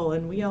provoke people,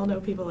 and we all know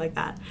people like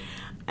that.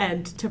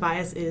 And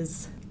Tobias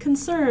is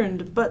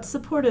concerned but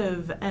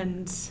supportive,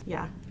 and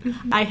yeah.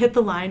 I hit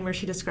the line where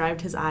she described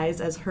his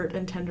eyes as hurt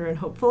and tender and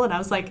hopeful, and I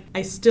was like,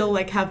 I still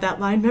like have that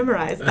line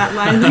memorized. That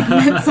line like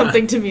meant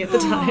something to me at the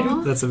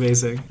time. That's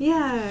amazing.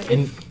 Yeah.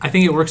 And I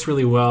think it works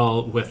really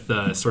well with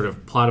the sort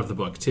of plot of the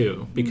book,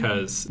 too,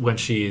 because when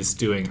she's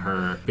doing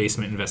her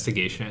basement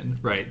investigation,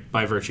 right,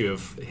 by virtue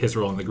of his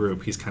role in the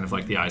group, he's kind of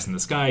like the eyes in the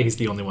sky. He's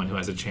the only one who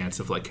has a chance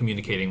of, like,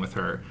 communicating with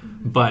her.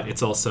 But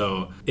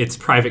it's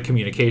private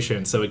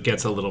communication, so it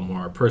gets a little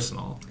more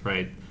personal,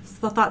 right?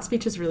 The thought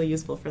speech is really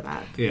useful for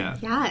that. Yeah.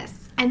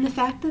 Yes. And the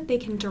fact that they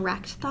can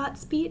direct thought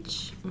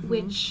speech,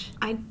 which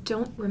I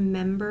don't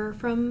remember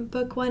from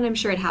book one. I'm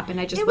sure it happened.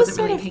 I just It was wasn't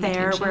sort really of paying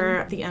there attention.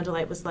 where the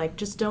Andalite was like,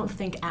 just don't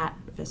think at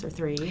Visser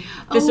 3.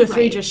 Oh, Visser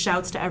 3 right. just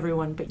shouts to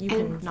everyone, but you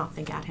can not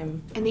think at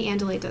him. And the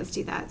Andalite does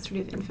do that sort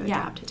of info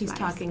Yeah, drop to he's Tobias.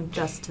 talking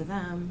just to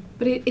them.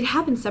 But it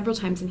happened several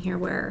times in here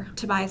where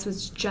Tobias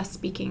was just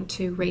speaking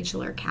to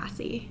Rachel or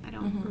Cassie. I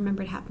don't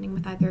remember it happening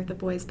with either of the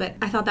boys, but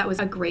I thought that was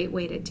a great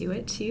way to do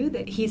it too,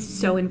 that he's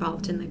so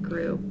involved in the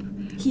group.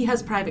 He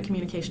has private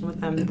communication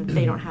with them that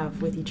they don't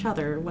have with each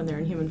other when they're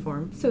in human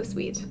form. So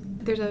sweet.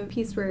 There's a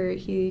piece where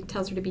he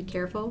tells her to be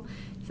careful.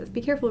 He says,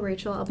 "Be careful,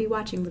 Rachel. I'll be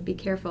watching, but be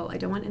careful. I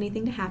don't want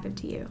anything to happen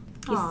to you."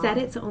 He Aw. said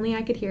it so only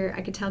I could hear.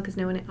 I could tell because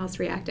no one else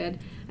reacted.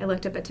 I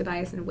looked up at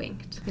Tobias and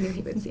winked. I knew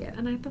he would see it.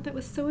 And I thought that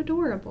was so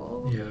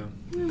adorable. Yeah.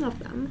 I love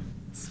them.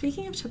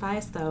 Speaking of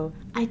Tobias, though,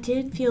 I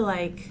did feel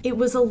like it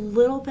was a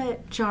little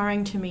bit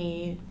jarring to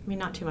me. I mean,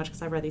 not too much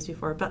because I've read these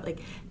before, but like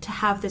to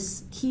have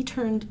this, he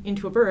turned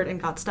into a bird and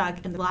got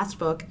stuck in the last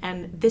book,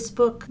 and this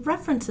book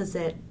references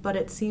it, but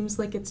it seems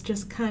like it's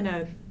just kind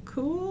of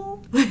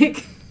cool.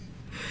 Like,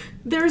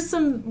 there's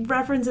some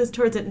references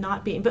towards it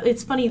not being, but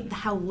it's funny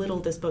how little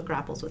this book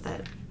grapples with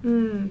it.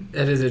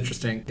 That is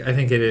interesting. I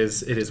think it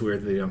is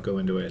weird that they don't go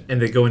into it.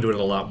 And they go into it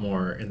a lot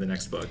more in the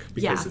next book.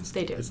 Because Yeah,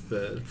 they do. It's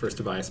the first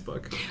Tobias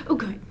book. Oh,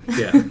 good.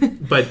 Yeah.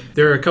 But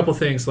there are a couple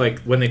things, like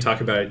when they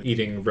talk about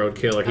eating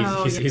roadkill,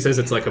 or he says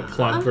it's like a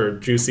plump or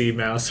juicy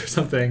mouse or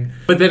something.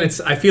 But then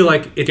I feel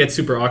like it gets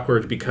super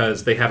awkward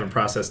because they haven't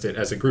processed it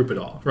as a group at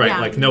all, right? Yeah.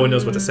 Like no one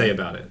knows what to say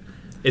about it.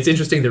 It's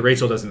interesting that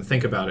Rachel doesn't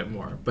think about it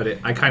more, but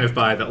I kind of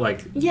buy that,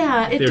 like,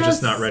 Yeah, they're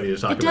just not ready to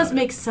talk about it. It does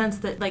make sense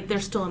that, like,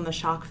 they're still in the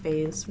shock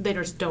phase. They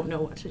just don't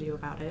know what to do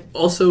about it.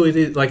 Also, it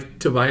is, like,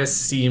 Tobias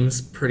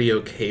seems pretty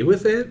okay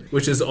with it,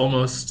 which is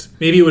almost...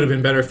 Maybe it would have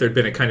been better if there'd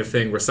been a kind of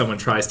thing where someone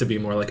tries to be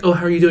more like, oh,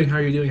 how are you doing? How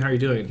are you doing? How are you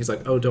doing? And he's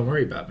like, oh, don't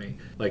worry about me.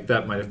 Like,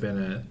 that might have been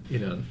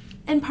a,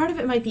 And part of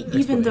it might be, even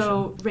Explanation.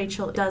 though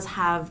Rachel does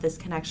have this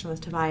connection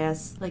with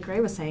Tobias, like Ray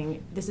was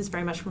saying, this is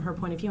very much from her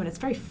point of view, and it's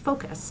very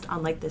focused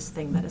on, like, this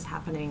thing that is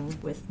happening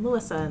with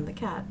Melissa and the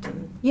cat.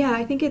 And Yeah,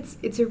 I think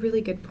it's a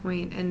really good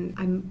point, and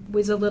I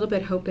was a little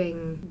bit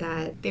hoping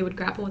that they would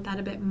grapple with that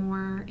a bit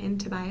more in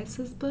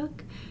Tobias's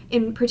book,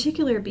 in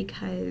particular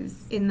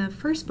because in the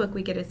first book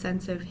we get a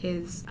sense of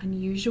his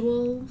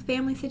unusual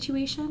family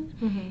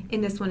situation.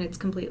 In this one it's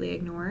completely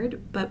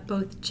ignored, but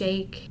both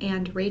Jake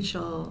and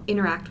Rachel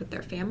interact with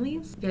their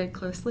families very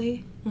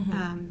closely.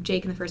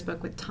 Jake in the first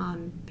book with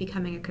Tom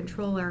becoming a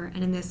controller,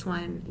 and in this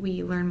one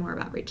we learn more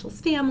about Rachel's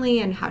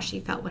family and how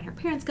she felt when her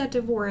parents got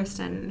divorced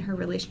and her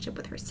relationship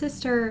with her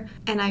sister,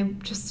 and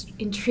I'm just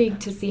intrigued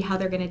to see how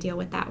they're going to deal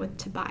with that with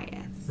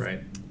Tobias.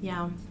 Right.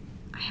 yeah.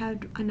 I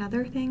had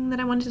another thing that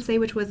I wanted to say,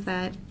 which was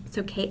that,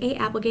 so K.A.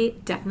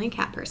 Applegate, definitely a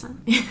cat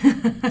person.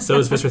 So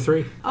is Visser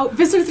 3. Oh,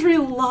 Visser 3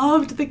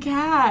 loved the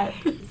cat.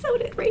 So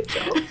did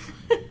Rachel.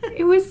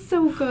 It was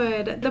so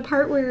good. The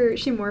part where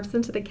she morphs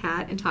into the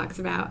cat and talks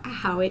about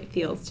how it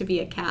feels to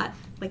be a cat,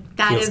 like,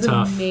 that Feels is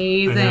tough.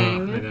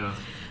 amazing. I know.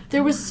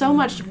 There was so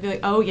much to be like,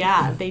 oh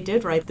yeah, they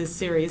did write this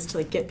series to,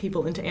 like, get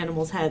people into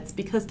animals' heads,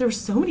 because there were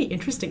so many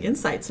interesting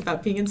insights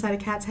about being inside a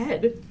cat's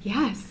head.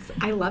 Yes,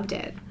 I loved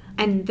it.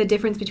 And the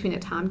difference between a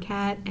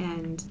tomcat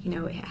and,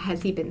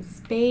 has he been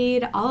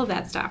spayed, all of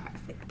that stuff.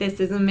 like, this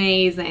is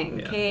amazing.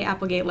 Yeah. Kay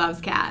Applegate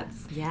loves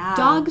cats. Yeah.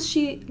 Dogs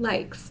she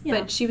likes, Yeah.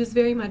 but she was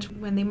very much,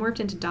 when they morphed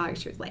into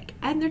dogs, she was like,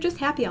 and they're just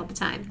happy all the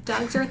time.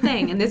 Dogs are a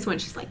thing. And this one,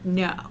 she's like,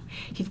 no,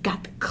 you've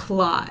got the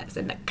claws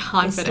and the They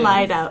confidence.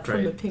 slide out from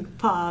Right. the pink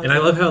paws. And I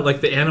love how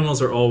like the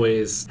animals are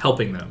always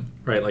helping them,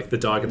 right? Like the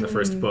dog in the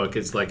first book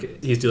is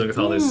like he's dealing with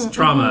all this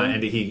trauma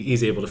and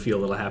he's able to feel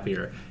a little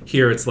happier.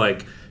 Here it's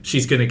like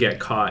she's gonna get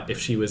caught. If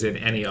she was in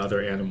any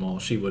other animal,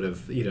 she would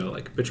have, you know,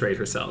 like betrayed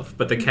herself.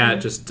 But the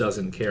cat just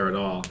doesn't care at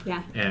all.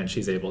 Yeah. And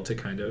she's able to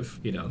kind of,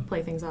 you know,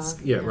 play things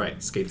off. yeah,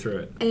 right, skate through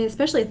it. And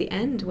especially at the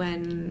end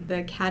when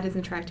the cat is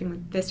interacting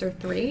with Visser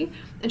 3,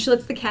 and she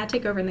lets the cat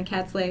take over, and the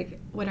cat's like,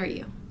 what are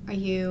you? Are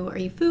you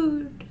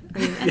food?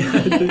 Are you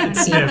enemy? It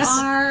sniffs.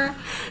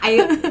 I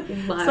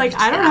love It's like,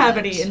 I don't have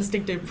any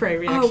instinctive prey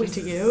reaction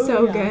to you.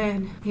 So Yeah.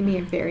 good. Made me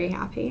very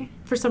happy.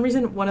 For some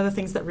reason, one of the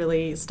things that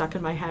really stuck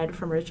in my head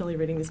from originally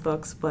reading these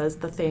books was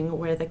the thing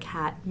where the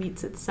cat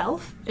meets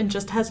itself and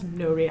just has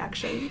no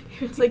reaction.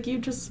 It's like, you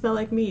just smell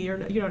like me. You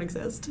don't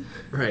exist.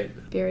 Right.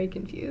 Very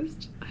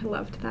confused. I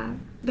loved that.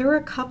 There were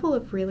a couple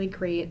of really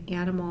great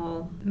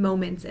animal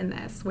moments in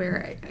this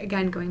where,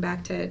 again, going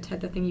back to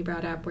Ted, the thing you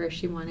brought up, where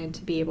she wanted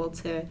to be able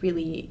to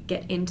really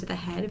get into the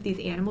head of these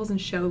animals and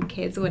show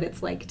kids what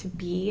it's like to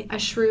be a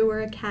shrew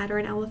or a cat or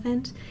an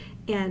elephant.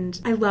 And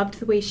I loved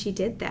the way she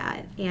did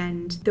that,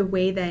 and the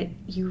way that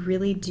you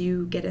really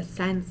do get a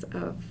sense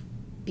of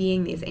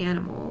being these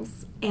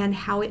animals and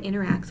how it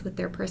interacts with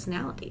their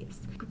personalities.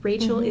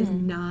 Rachel is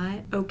not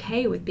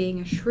okay with being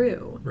a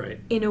shrew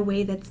Right. in a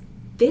way that's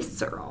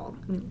visceral,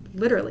 I mean,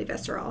 literally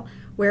visceral,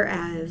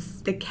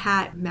 whereas the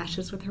cat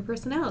meshes with her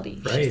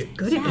personality. She's Right.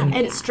 good at Yeah, doing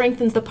and it that.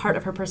 strengthens the part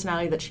of her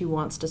personality that she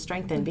wants to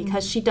strengthen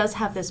because she does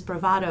have this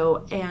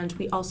bravado, and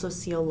we also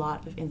see a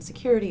lot of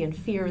insecurity and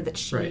fear that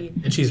she Right.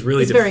 And she's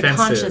really is very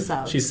defensive. conscious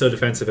of. She's so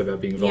defensive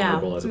about being Yeah.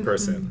 vulnerable as a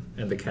person.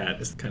 And the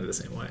cat is kind of the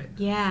same way.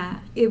 Yeah,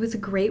 it was a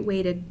great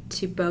way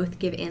to both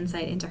give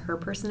insight into her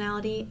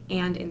personality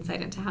and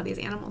insight into how these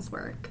animals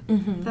work. I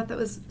thought that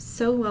was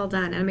so well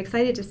done, and I'm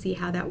excited to see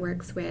how that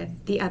works with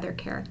the other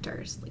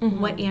characters. Like,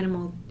 what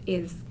animal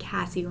is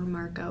Cassie or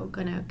Marco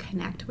gonna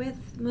connect with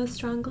most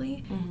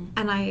strongly?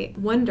 And I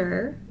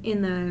wonder,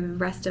 in the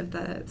rest of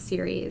the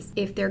series,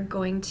 if there are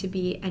going to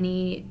be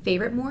any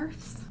favorite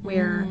morphs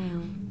where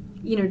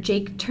you know,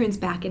 Jake turns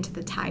back into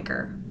the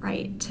tiger,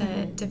 right,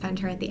 to defend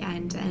her at the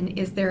end. And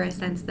is there a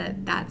sense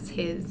that that's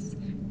his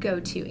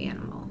go-to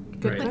animal?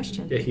 Good Right.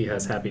 question. Yeah, he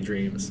has happy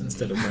dreams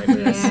instead of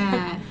nightmares.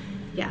 Yeah.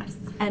 Yes.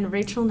 And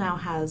Rachel now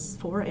has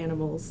 4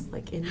 animals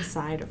like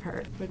inside of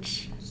her,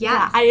 which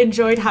Yes. I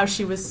enjoyed how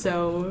she was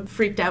so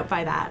freaked out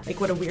by that.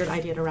 Like, what a weird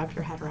idea to wrap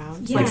your head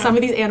around. Yeah. Like, some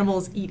of these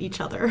animals eat each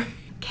other.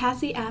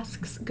 Cassie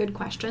asks good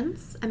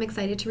questions. I'm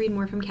excited to read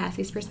more from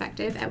Cassie's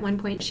perspective. At one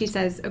point, she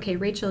says, okay,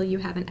 Rachel, you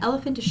have an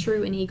elephant, a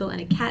shrew, an eagle, and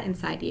a cat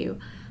inside you.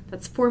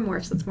 That's 4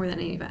 morphs. That's more than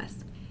any of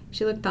us.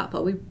 She looked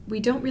thoughtful. We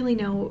don't really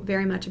know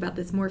very much about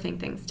this morphing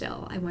thing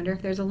still. I wonder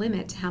if there's a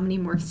limit to how many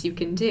morphs you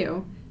can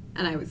do.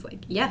 And I was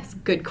like, yes,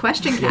 good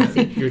question,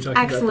 Cassie. You were talking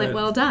about Excellent, that.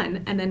 well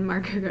done. And then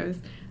Marco goes,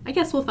 I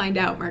guess we'll find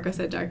out, Marco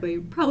said darkly,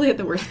 probably at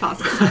the worst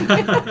possible time.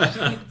 Marco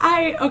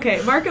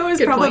is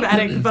Good point.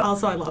 problematic, but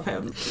also I love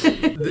him.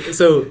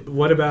 So,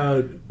 what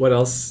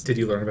else did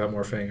you learn about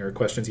morphing, or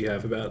questions you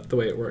have about the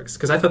way it works?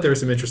 Because I thought there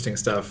was some interesting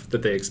stuff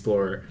that they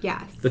explore.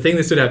 Yes. The thing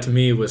that stood out to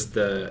me was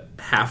the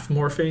half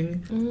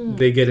morphing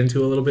they get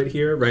into a little bit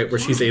here, right? Where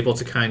she's able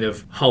to kind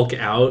of hulk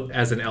out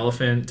as an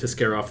elephant to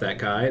scare off that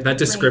guy. That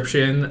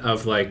description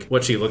of like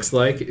what she looks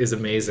like is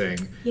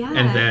amazing. Yeah.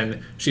 And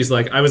then she's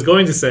like, I was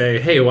going to say,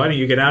 hey, why don't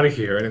you get out of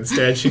here? And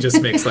instead she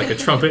just makes like a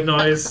trumpet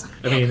noise.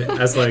 I mean,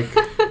 as like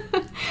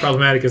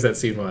problematic as that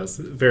scene was,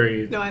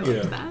 very, No, I you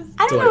loved know, that.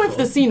 I don't know if delightful.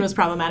 the scene was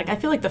problematic. I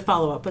feel like the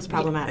follow-up was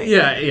problematic.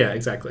 Yeah,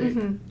 exactly.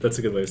 That's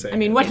a good way of saying it. I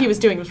mean, what he was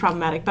doing was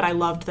problematic, but I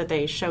loved that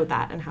they showed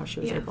that and how she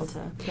was Yes. able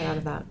to get out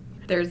of that.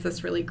 There's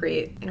this really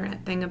great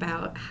internet thing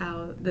about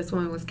how this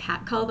woman was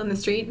catcalled on the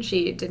street and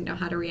she didn't know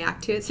how to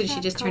react to it, so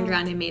she just turned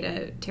around and made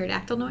a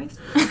pterodactyl noise.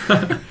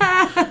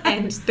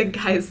 And the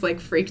guys like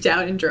freaked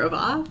out and drove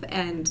off,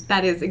 and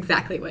that is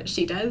exactly what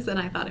she does, and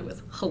I thought it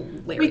was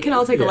hilarious. We can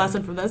all take a Yeah.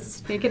 lesson from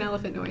this. make an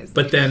elephant noise.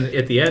 But then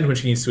at the end, when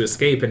she needs to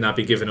escape and not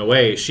be given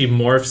away, she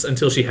morphs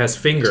until she has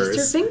fingers.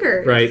 Just her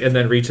fingers. Right, and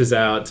then reaches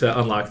out to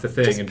unlock the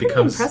thing Just and pretty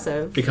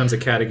impressive. becomes a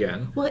cat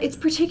again. Well, it's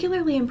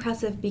particularly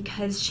impressive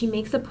because she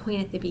makes a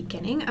point at the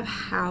beginning of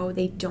how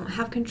they don't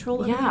have control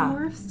over Yeah. the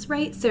morphs,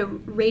 right? So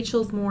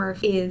Rachel's morph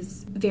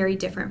is very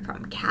different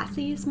from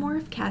Cassie's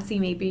morph. Cassie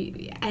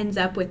maybe ends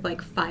up with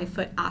like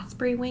 5-foot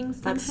osprey wings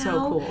somehow. That's so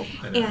cool.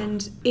 I know.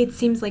 And it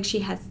seems like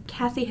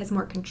Cassie has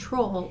more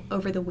control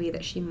over the way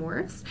that she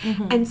morphs.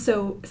 Mm-hmm. And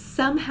so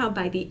somehow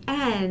by the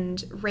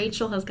end,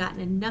 Rachel has gotten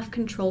enough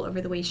control over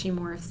the way she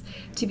morphs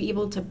to be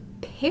able to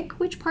pick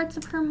which parts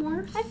of her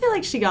morph? I feel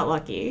like she got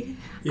lucky.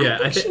 Yeah,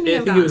 I she think may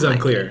have it was gotten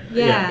unclear. lucky.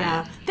 Yeah.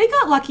 Yeah. They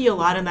got lucky a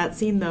lot in that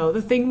scene, though.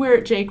 The thing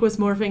where Jake was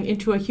morphing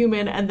into a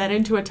human and then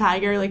into a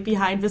tiger, like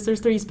behind Visser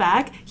 3's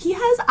back, he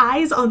has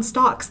eyes on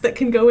stalks that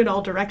can go in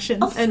all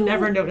directions and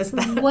never noticed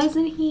that.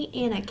 Wasn't he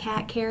in a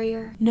cat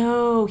carrier?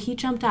 No, he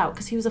jumped out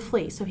because he was a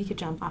flea, so he could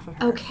jump off of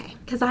her. Okay,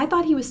 because I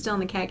thought he was still in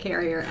the cat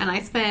carrier, and I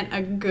spent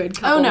a good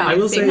couple Oh, no. I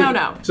will minutes say,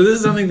 No. So this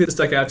is something that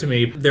stuck out to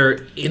me.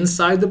 They're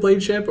inside the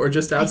blade ship or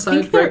just outside?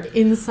 I think they're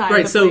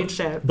inside the blade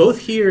ship. Both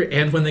here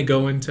and when they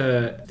go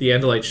into the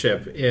Andalite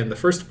ship in the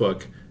first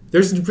book,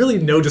 there's really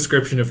no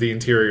description of the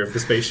interior of the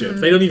spaceship.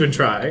 They don't even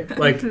try.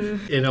 Like,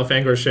 in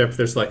Elfangor's ship,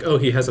 there's like, oh,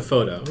 he has a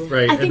photo,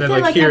 right? I think and then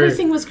that, like, here,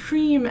 everything was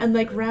cream and,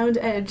 like,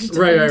 round-edged.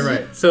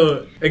 Right.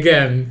 So,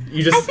 again,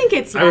 you just... I think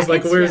it's... I was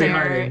like, it's where is he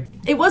fair.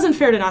 hiding? It wasn't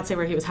fair to not say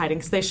where he was hiding,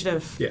 because they should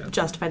have Yeah.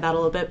 justified that a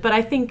little bit. But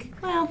I think,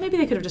 well, maybe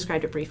they could have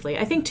described it briefly.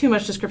 I think too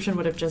much description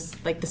would have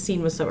just, like, the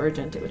scene was so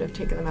urgent, it would have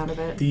taken them out of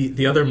it.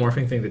 The other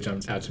morphing thing that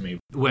jumps out to me,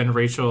 when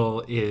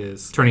Rachel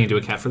is turning into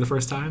a cat for the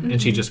first time,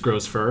 and she just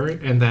grows fur,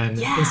 and then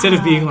instead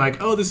of being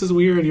like, oh, this is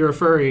weird, you're a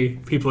furry,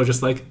 people are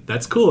just like,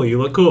 that's cool, you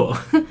look cool.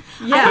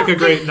 Yeah. Like a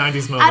great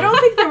 90s moment. I don't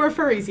think there were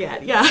furries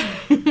yet, yeah.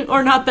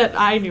 Or not that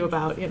I knew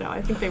about,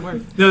 I think they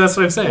weren't. No, that's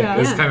what I'm saying. Yeah.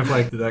 It's kind of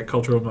like that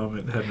cultural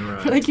moment hadn't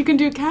arrived. Like, you can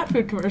do cat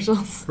food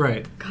commercials.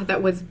 Right. God,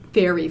 that was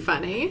very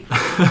funny.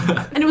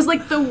 And it was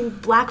like the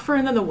black fur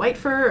and then the white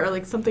fur, or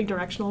like something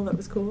directional that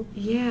was cool.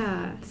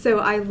 Yeah. So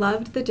I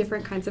loved the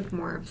different kinds of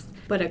morphs.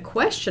 But a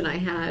question I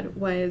had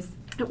was,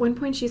 at one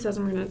point she says,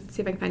 I'm going to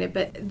see if I can find it,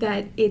 but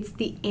that it's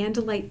the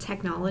Andalite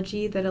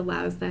technology that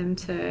allows them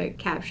to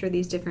capture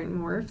these different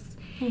morphs.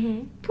 Mm-hmm.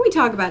 Can we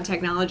talk about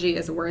technology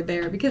as a word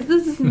there? Because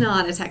this is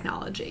not a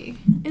technology.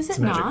 Is it It's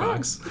a magic not?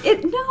 box.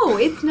 No,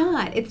 it's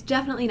not. It's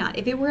definitely not.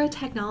 If it were a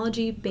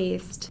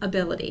technology-based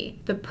ability,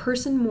 the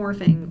person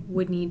morphing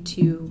would need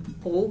to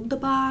hold the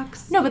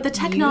box. No, but the use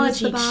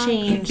technology the box.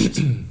 changed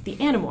the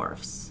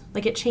Animorphs.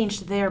 Like, it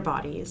changed their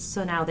bodies,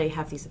 so now they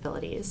have these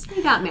abilities.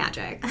 We got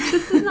magic.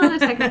 This is not a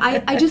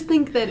technology. I just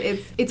think that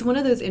it's one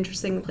of those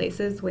interesting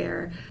places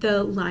where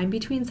the line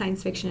between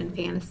science fiction and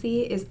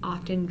fantasy is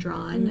often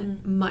drawn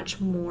much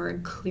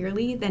more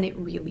clearly than it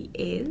really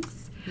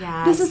is.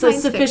 Yeah, This is so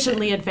science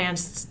sufficiently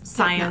advanced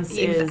science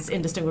is Exactly.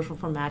 indistinguishable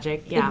from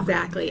magic. Yeah.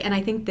 Exactly. And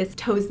I think this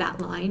toes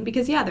that line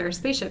because, yeah, there are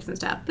spaceships and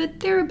stuff,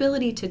 but their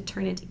ability to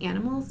turn into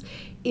animals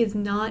is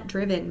not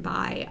driven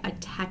by a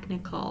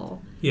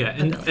technical... Yeah,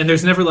 and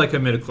there's never like a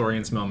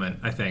midichlorians moment,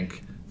 I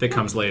think, that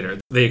comes later.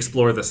 They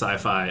explore the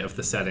sci-fi of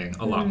the setting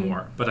a lot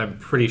more, but I'm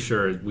pretty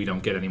sure we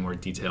don't get any more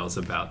details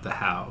about the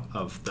how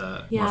of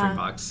the morphing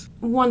box.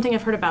 One thing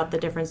I've heard about the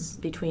difference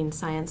between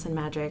science and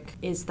magic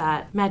is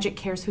that magic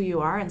cares who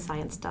you are and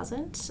science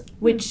doesn't,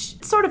 which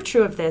is sort of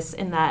true of this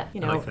in that, I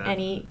like that.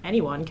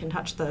 anyone can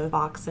touch the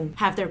box and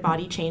have their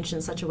body changed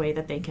in such a way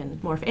that they can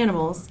morph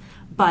animals,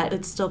 but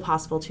it's still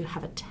possible to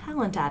have a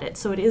talent at it.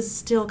 So it is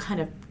still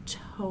kind of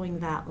towing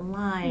that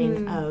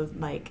line of,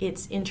 like,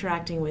 it's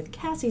interacting with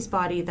Cassie's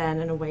body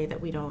then in a way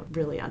that we don't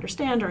really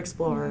understand or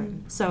explore.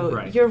 So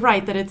Right. you're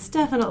right that it's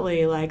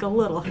definitely like a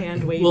little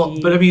hand-wavy. Well,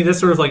 but I mean, that's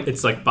sort of like,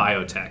 it's like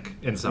biotech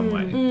in some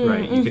way,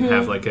 right? You can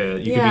have like you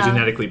can be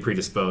genetically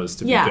predisposed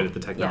to be Yeah. good at the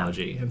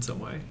technology in some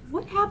way.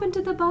 What happened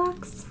to the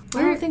box?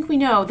 I don't think we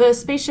know. The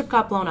spaceship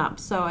got blown up,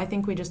 so I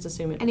think we just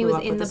assume it And it blew was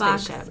up in with the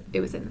box. spaceship.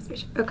 It was in the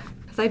spaceship. Okay.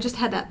 Because I just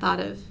had that thought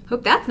of,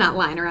 hope that's not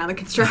lying around the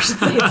construction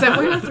site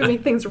somewhere. That's going to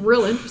make things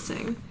real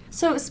interesting.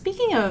 So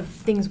speaking of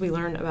things we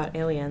learned about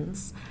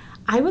aliens,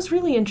 I was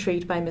really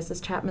intrigued by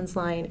Mrs. Chapman's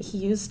line. He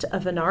used a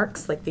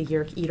Venarx, like the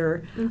Yerk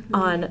Eater,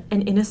 on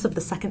an Innis of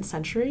the 2nd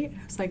century.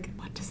 I was like,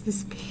 what does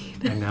this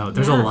mean? I know.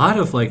 There's a lot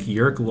of like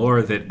Yerk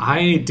lore that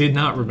I did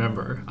not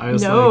remember. I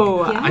was No.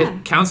 like, Yeah.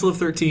 Council of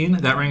 13,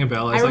 that rang a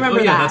bell. I was like, oh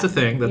remember yeah, that. that's a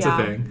thing. That's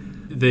Yeah. a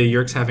thing. The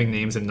Yerks having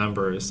names and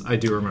numbers, I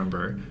do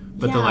remember.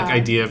 But the like Yeah.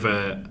 idea of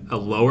a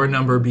lower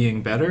number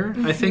being better,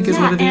 I think is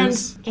what it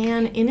is.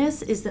 And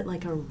Innis, is it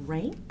like a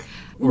rank?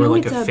 Or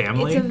like it's a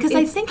family. Because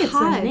I think it's a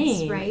pods,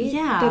 name, right?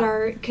 yeah. That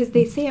are, because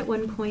they say at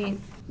one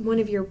point, one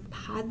of your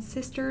pod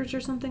sisters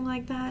or something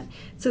like that.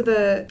 So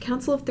the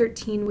Council of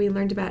 13 we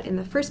learned about in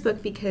the first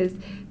book because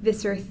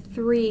Visser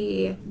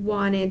 3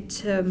 wanted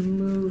to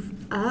move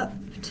up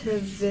to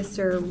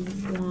Visser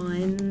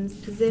 1's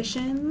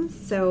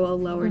positions, so a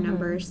lower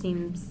number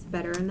seems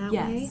better in that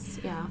way. Yes,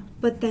 yeah.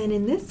 But then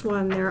in this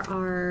one,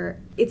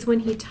 it's when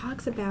he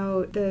talks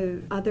about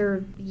the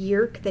other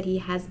Yerk that he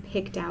has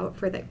picked out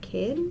for the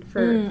kid,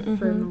 for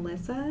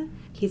Melissa.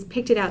 He's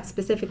picked it out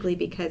specifically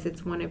because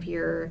it's one of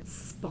your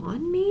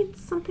spawn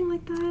mates, something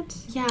like that.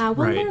 Yeah,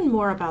 we'll Right. learn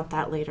more about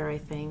that later, I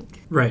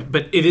think. Right,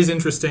 but it is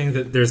interesting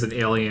that there's an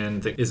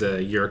alien that is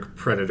a Yerk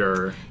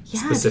predator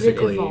Yeah,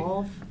 specifically. did it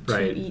evolve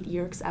right. to eat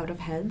Yerks out of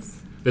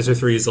heads? Visser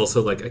 3 is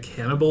also like a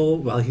cannibal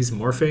while he's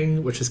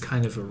morphing, which is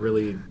kind of a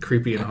really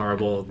creepy and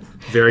horrible,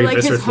 very like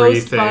Visser his 3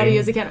 host thing. body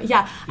is a cannibal.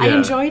 Yeah, I Yeah.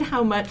 enjoyed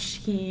how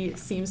much he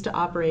seems to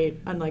operate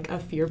on like a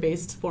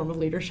fear-based form of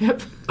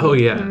leadership. Oh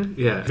yeah,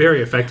 yeah,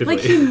 very effectively.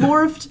 Like he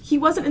morphed, he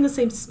wasn't in the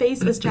same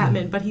space as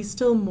Chapman, but he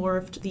still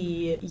morphed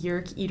the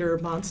Yeerk Eater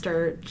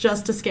monster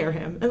just to scare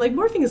him. And like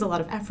morphing is a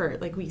lot of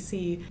effort. Like we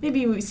see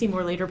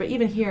more later, but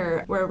even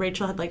here where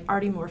Rachel had like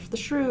already morphed the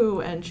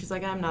shrew and she's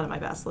like, I'm not at my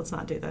best, let's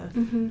not do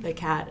the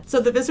cat. So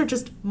the Visser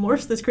just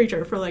morphs this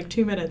creature for like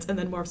 2 minutes and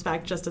then morphs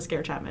back just to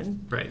scare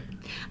Chapman. Right.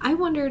 I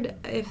wondered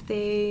if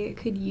they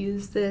could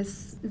use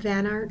this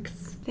Van Arks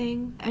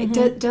thing.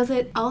 Does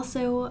it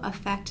also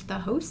affect the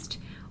host?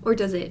 Or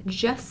does it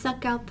just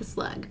suck out the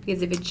slug?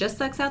 Because if it just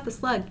sucks out the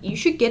slug, you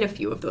should get a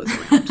few of those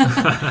around.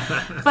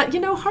 But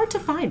hard to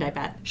find, I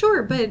bet.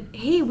 Sure, but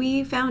hey,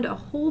 we found a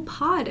whole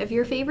pod of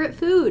your favorite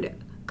food.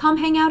 Come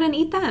hang out and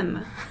eat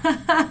them.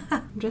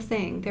 I'm just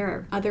saying, there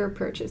are other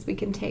approaches we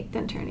can take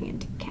than turning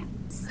into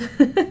cats.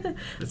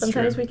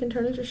 Sometimes true. we can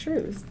turn into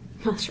shrews.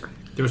 Well, sure.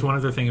 There was one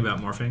other thing about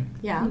morphing.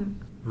 Yeah.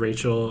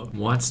 Rachel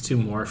wants to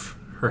morph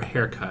her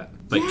haircut,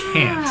 but Yeah.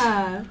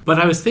 can't. But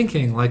I was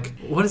thinking, like,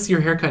 what does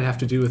your haircut have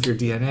to do with your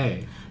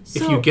DNA?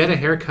 If So- you get a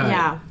haircut,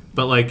 Yeah.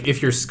 but like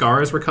if your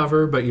scars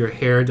recover, but your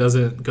hair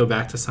doesn't go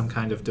back to some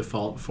kind of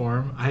default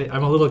form,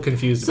 I'm a little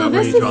confused So about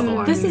where this you draw the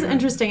line. is here.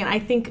 interesting, and I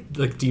think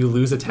Like, do you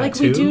lose a tattoo? like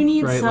we do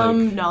need right?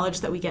 some Like,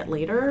 knowledge that we get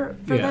later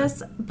for Yeah.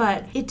 this,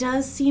 but it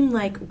does seem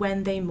like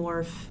when they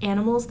morph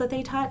animals that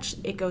they touch,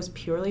 it goes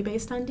purely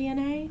based on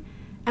DNA.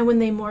 And when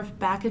they morph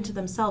back into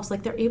themselves,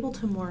 like they're able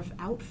to morph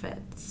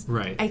outfits.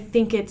 Right. I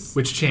think it's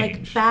Which like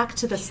change. back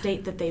to the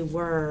state that they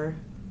were,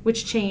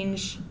 which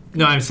change.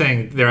 No, I'm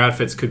saying their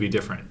outfits could be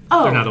different.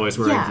 Oh, They're not always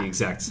wearing yeah. the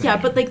exact same. Yeah,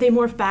 but like they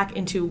morph back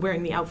into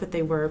wearing the outfit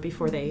they were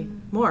before they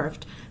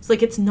morphed. So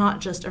like it's not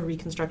just a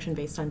reconstruction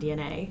based on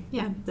DNA.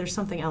 Yeah. There's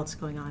something else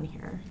going on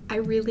here. I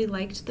really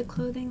liked the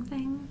clothing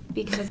thing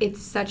because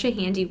it's such a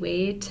handy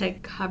way to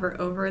cover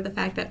over the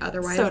fact that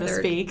otherwise So to they're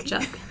speak.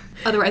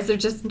 otherwise they're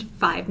just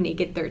 5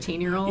 naked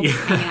 13-year-olds Yeah,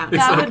 hanging out.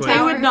 exactly.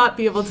 They would not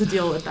be able to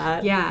deal with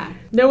that. Yeah.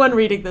 No one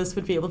reading this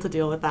would be able to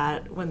deal with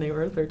that when they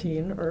were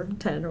 13 or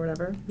 10 or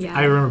whatever. Yeah.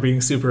 I remember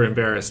being super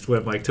embarrassed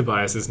when like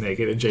Tobias is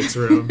naked in Jake's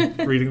room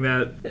reading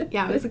that.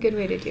 Yeah, it was a good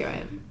way to do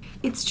it.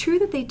 It's true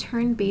that they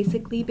turn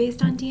basically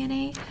based on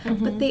DNA,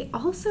 but they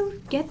also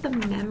get the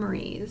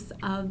memories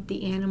of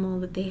the animal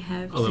that they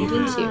have A little keyed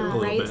bit, into, a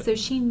little right? bit. So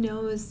she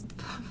knows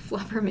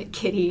Fluffer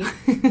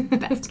McKitty,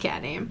 best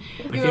cat name.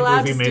 I You're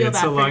allowed can't believe to we made steal it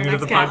that so for long your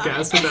into the next cat.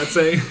 podcast without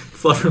saying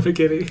Fluffer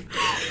McKitty.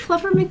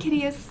 Fluffer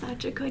McKitty is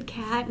such a good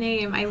cat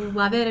name. I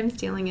love it. I'm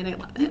stealing it. I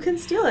love it. You can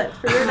steal it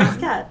for your next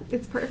cat.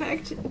 It's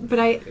perfect. But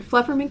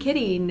Fluffer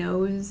McKitty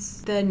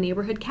knows the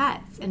neighborhood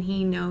cats, and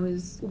he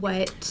knows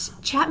what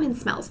Chapman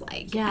smells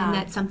like. Yeah. And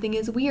that something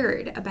is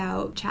weird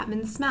about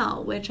Chapman's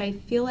smell, which I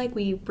feel like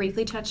we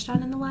briefly touched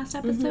on in the last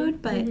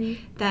episode, but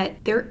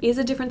that there is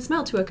a different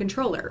smell to a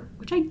controller,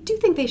 which I do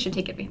think they should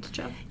take advantage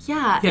of.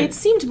 Yeah, Yeah. it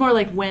seemed more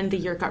like when the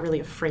Yeerk got really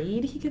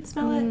afraid he could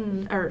smell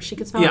it, or she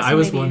could smell it. Yeah, so I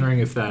was maybe- wondering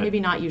if that. Maybe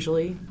not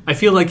usually. I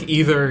feel like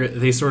either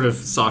they sort of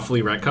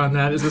softly retcon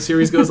that as the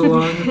series goes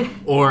along,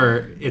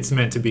 or it's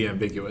meant to be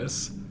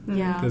ambiguous.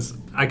 Yeah. Because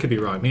I could be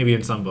wrong. Maybe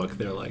in some book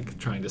they're like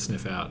trying to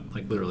sniff out,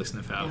 like literally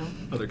sniff out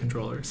other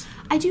controllers.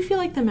 I do feel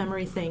like the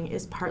memory thing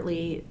is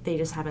partly they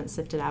just haven't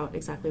sifted out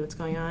exactly what's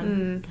going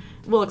on.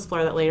 We'll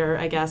explore that later,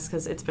 I guess,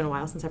 because it's been a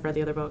while since I've read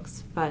the other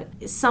books. But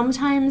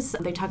sometimes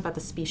they talk about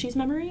the species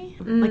memory.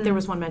 Like there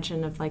was one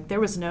mention of like there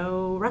was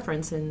no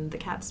reference in the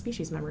cat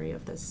species memory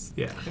of this.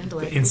 Yeah,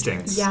 Andalite the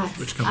instincts, Yes.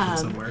 which come from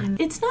somewhere.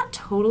 It's not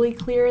totally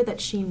clear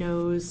that she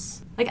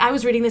knows. Like I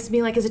was reading this and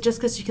being like, is it just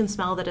because she can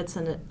smell that it's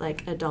an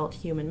like adult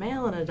human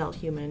male and an adult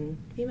human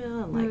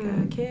female and like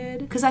a kid?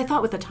 Because I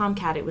thought with the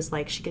tomcat it was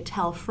like she could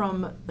tell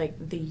from like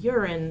the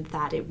urine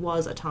that it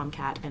was a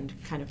tomcat and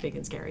kind of big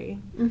and scary.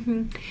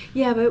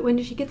 Yeah, but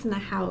when she gets in the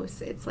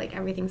house, it's like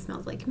everything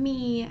smells like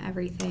me,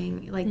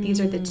 everything. Like these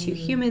are the two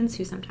humans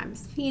who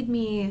sometimes feed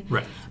me.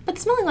 Right. But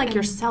smelling like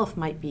yourself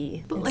might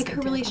be. But like her instinctive.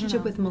 I don't relationship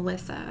know. with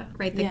Melissa,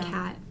 right? The Yeah.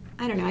 cat.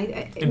 I don't know.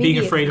 And being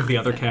afraid of the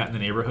other cat in the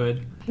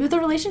neighborhood. But the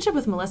relationship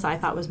with Melissa, I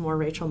thought was more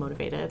Rachel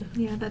motivated.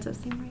 Yeah, that does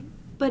seem right.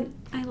 But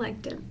I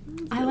liked it.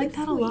 I like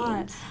that a Sweet.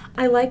 lot.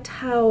 I liked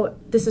how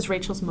this is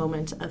Rachel's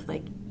moment of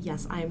like,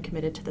 yes, I am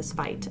committed to this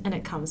fight. And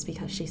it comes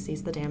because she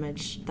sees the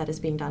damage that is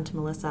being done to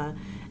Melissa.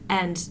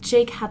 And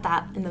Jake had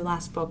that in the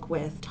last book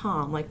with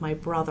Tom, like my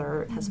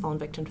brother has fallen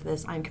victim to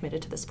this. I'm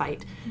committed to this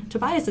fight.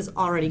 Tobias is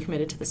already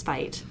committed to this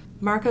fight.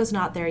 Marco's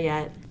not there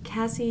yet.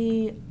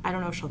 Cassie, I don't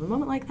know if she'll have a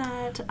moment like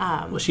that.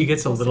 Well, she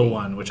gets a we'll little see.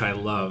 one, which I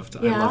loved.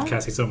 I Yeah? love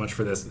Cassie so much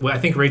for this. Well, I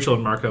think Rachel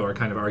and Marco are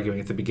kind of arguing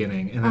at the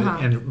beginning, and, Uh-huh.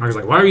 and Marco's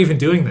like, "Why are you even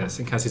doing this?"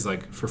 And Cassie's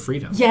like, "For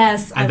freedom."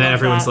 Yes, I And then love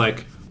everyone's that.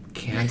 like,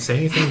 "Can't say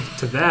anything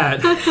to that."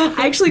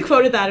 I actually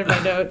quoted that in my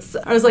notes.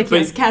 I was like, But-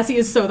 yes, Cassie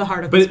is so the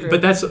heart of this group.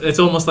 But it's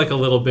almost like a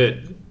little bit.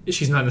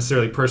 She's not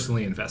necessarily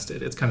personally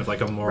invested. It's kind of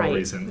like a moral Right.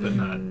 reason, but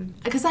not.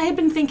 Because I had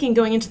been thinking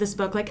going into this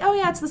book, like, oh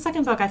yeah, it's the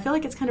second book. I feel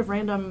like it's kind of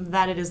random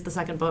that it is the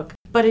second book.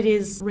 But it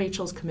is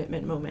Rachel's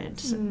commitment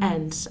moment,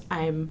 and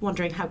I'm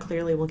wondering how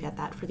clearly we'll get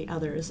that for the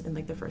others in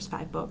like the first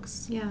 5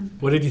 books. Yeah.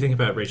 What did you think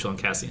about Rachel and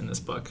Cassie in this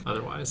book,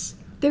 otherwise?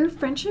 Their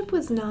friendship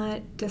was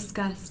not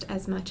discussed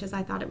as much as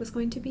I thought it was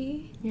going to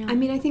be. Yeah. I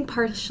mean, I think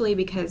partially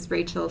because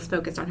Rachel's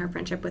focused on her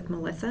friendship with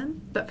Melissa.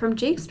 But from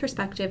Jake's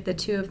perspective, the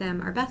two of them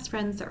are best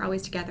friends. They're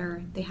always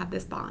together. They have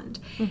this bond.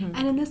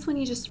 And in this one,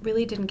 you just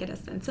really didn't get a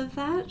sense of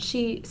that.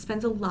 She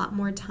spends a lot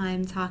more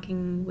time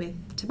talking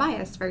with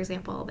Tobias, for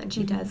example, than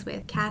she does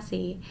with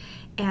Cassie.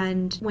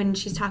 And when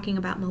she's talking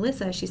about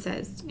Melissa, she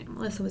says,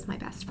 Melissa was my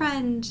best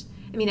friend.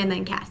 And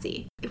then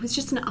Cassie. It was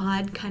just an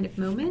odd kind of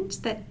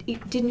moment that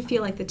it didn't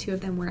feel like the two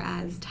of them were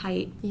as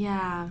tight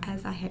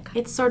as I had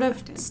It's sort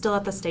of still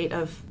at the state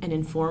of an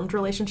informed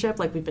relationship.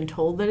 Like, we've been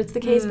told that it's the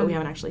case, but we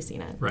haven't actually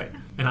seen it. Right.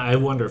 And I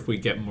wonder if we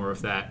get more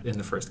of that in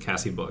the first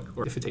Cassie book,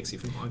 or if it takes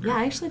even longer. Yeah,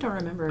 I actually don't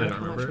remember I don't how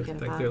much remember we get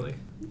of that that. clearly.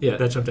 Yeah,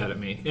 that jumped out at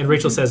me. And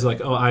Rachel says,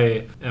 like, oh,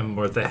 I am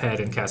more the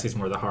head and Cassie's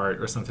more the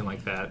heart, or something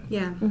like that.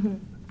 Yeah.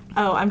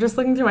 Oh, I'm just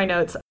looking through my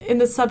notes. In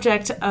the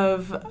subject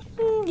of,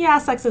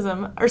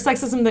 sexism, or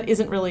sexism that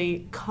isn't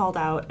really called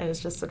out and is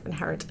just sort of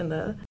inherent in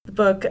the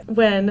book,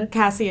 when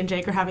Cassie and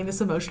Jake are having this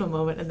emotional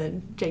moment and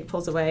then Jake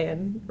pulls away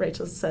and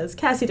Rachel says,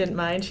 Cassie didn't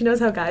mind. She knows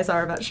how guys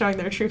are about showing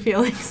their true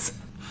feelings.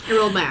 I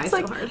rolled my eyes It's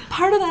like, so hard.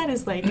 part of that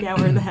is like,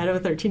 we're in the head of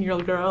a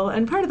 13-year-old girl,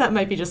 and part of that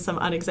might be just some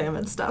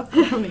unexamined stuff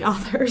from the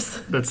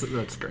authors.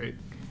 That's great.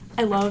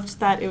 I loved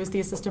that it was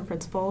the assistant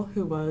principal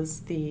who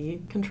was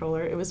the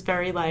controller. It was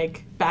very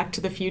like Back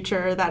to the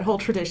Future, that whole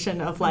tradition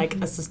of like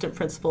assistant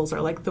principals are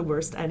like the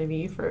worst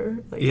enemy for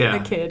like a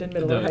kid in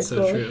middle or high it's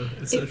school. so true.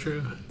 It's so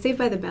true. Saved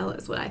by the Bell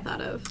is what I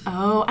thought of.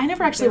 Oh, I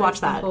never actually There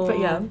was watched that, but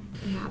yeah.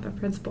 Yeah, the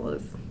principal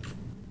is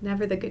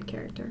never the good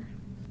character.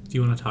 Do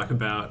you want to talk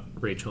about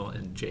Rachel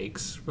and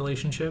Jake's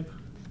relationship?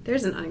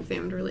 There's an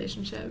unexamined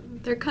relationship.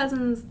 They're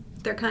cousins.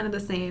 They're kind of the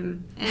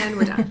same, and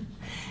we're done.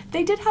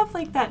 They did have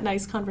like that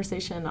nice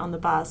conversation on the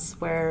bus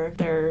where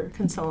they're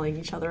consoling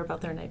each other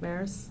about their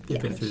nightmares.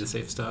 They've been through the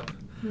safe stuff.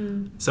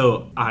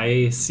 So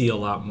I see a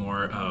lot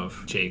more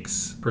of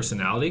Jake's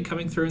personality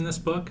coming through in this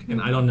book,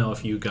 and I don't know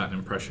if you got an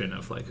impression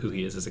of like who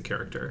he is as a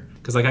character,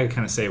 because like I could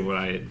kind of say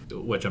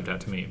what jumped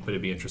out to me, but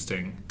it'd be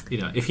interesting,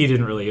 if he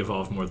didn't really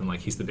evolve more than like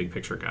he's the big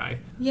picture guy.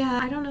 Yeah,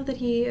 I don't know that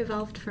he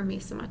evolved for me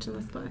so much in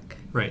this book.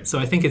 Right. So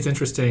I think it's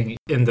interesting.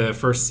 In the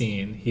first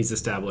scene, he's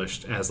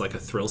established as like a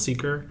thrill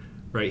seeker.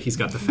 Right, he's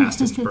got the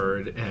fastest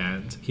bird,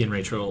 and he and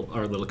Rachel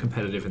are a little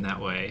competitive in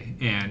that way.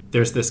 And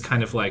there's this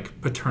kind of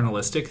like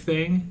paternalistic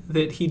thing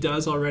that he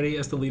does already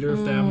as the leader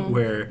of them,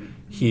 where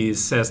he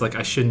says like,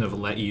 I shouldn't have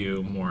let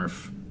you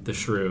morph the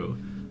shrew.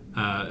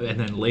 And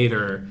then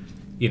later,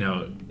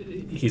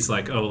 he's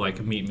like, oh, like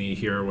meet me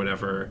here or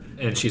whatever.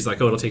 And she's like,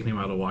 oh, it'll take me a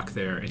while to walk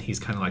there. And he's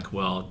kind of like,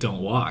 well,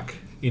 don't walk.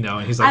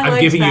 And he's like, I'm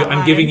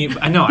giving you,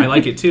 I know, I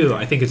like it too.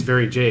 I think it's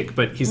very Jake,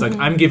 but he's like,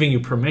 I'm giving you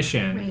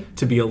permission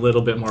to be a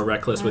little bit more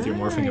reckless with your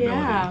morphing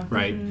ability,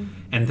 right?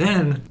 And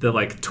then the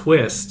like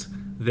twist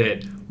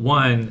that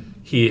one,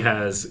 he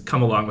has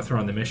come along with her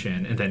on the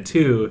mission, and then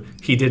two,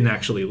 he didn't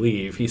actually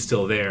leave. He's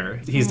still there.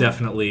 He's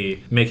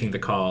definitely making the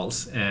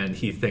calls, and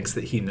he thinks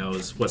that he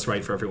knows what's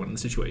right for everyone in the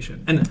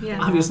situation. And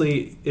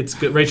obviously, it's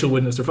good. Rachel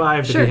wouldn't have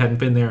survived if he hadn't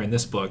been there in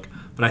this book,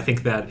 but I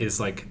think that is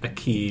like a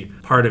key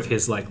part of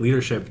his like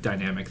leadership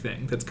dynamic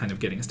thing that's kind of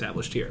getting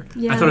established here.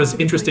 I thought it was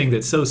interesting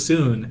that so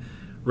soon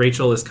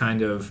Rachel is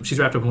she's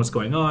wrapped up in what's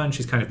going on,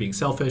 she's kind of being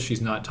selfish, she's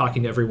not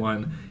talking to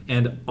everyone,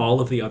 and all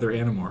of the other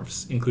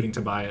Animorphs, including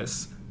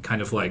Tobias, kind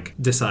of like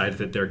decide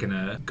that they're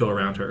gonna go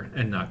around her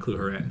and not clue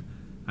her in.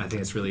 I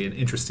think it's really an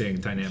interesting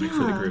dynamic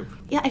for the group.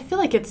 Yeah, I feel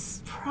like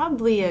it's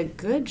probably a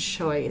good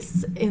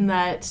choice in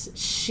that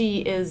she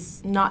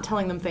is not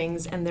telling them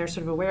things and they're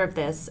sort of aware of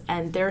this,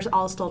 and they're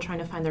all still trying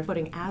to find their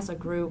footing as a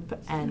group,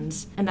 and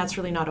that's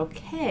really not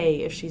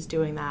okay if she's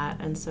doing that,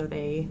 and so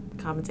they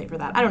compensate for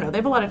that. I don't know, they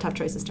have a lot of tough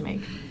choices to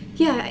make.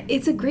 Yeah,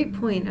 it's a great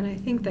point, and I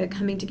think that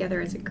coming together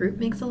as a group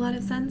makes a lot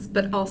of sense,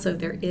 but also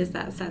there is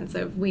that sense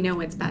of we know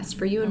what's best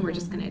for you and we're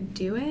just going to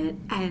do it,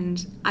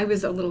 and I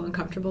was a little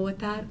uncomfortable with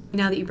that.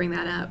 Now that you bring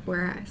that up,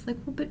 where I was like,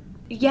 well, but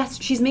yes,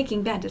 she's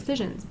making bad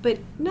decisions, but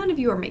none of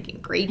you are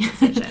making great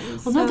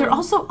decisions. Well, no, they're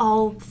also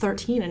all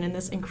 13 and in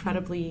this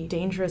incredibly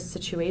dangerous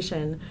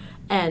situation,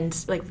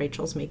 and like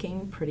Rachel's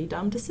making pretty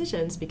dumb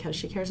decisions because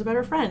she cares about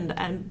her friend,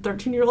 and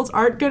 13-year-olds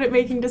aren't good at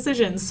making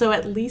decisions, so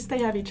at least they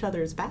have each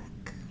other's back,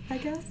 I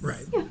guess.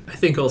 Right. Yeah. I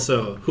think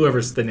also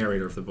whoever's the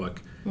narrator of the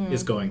book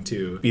is going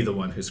to be the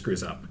one who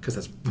screws up, because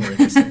that's more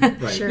interesting.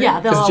 Right. Sure. Yeah,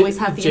 they'll always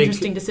have the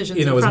interesting decisions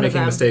in front was of making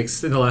them.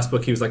 mistakes. In the last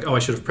book, he was like, oh, I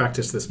should have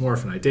practiced this more,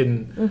 and I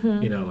didn't.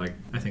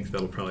 I think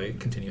that'll probably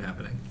continue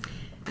happening.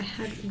 I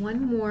had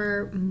one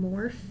more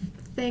morph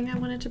thing I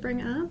wanted to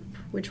bring up,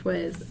 which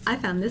was I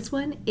found this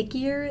one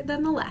ickier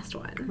than the last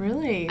one.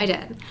 Really? I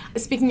did.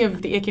 Speaking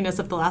of the ickiness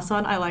of the last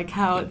one, I like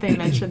how they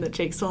mentioned that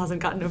Jake still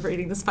hasn't gotten over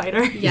eating the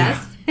spider.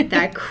 Yes,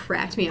 that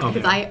cracked me up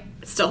because I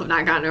still have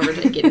not gotten over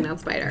Jake eating that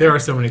spider. There are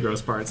so many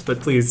gross parts,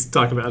 but please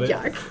talk about it.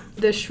 Yuck.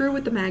 The shrew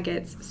with the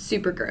maggots,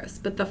 super gross.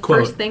 But the Quote,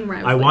 first thing where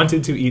I was I like,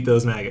 wanted to eat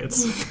those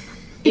maggots.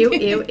 Ew,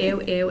 ew,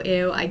 ew, ew,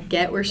 ew. I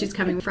get where she's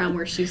coming from,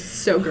 where she's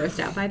so grossed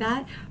out by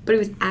that. But it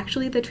was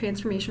actually the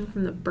transformation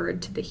from the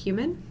bird to the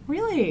human.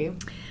 Really?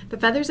 The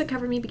feathers that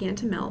covered me began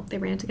to melt. They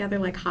ran together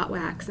like hot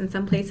wax. In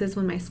some places,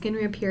 when my skin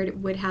reappeared, it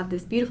would have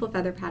this beautiful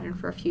feather pattern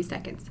for a few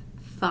seconds.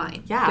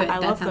 Fine. Yeah, Good. I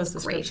That love sounds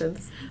those great.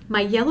 descriptions.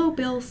 My yellow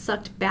bill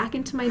sucked back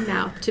into my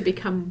mouth to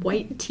become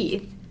white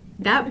teeth.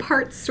 That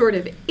part sort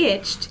of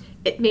itched.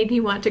 It made me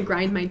want to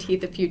grind my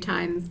teeth a few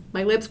times.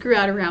 My lips grew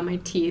out around my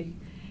teeth.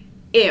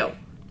 Ew.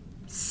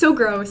 So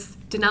gross.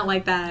 Did not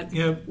like that.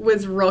 Yep.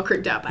 Was real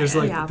creeped out by There's it.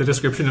 like Yeah. the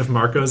description of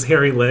Marco's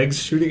hairy legs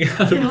shooting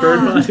out of bird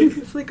body.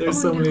 It's like,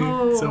 There's oh,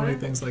 no. so many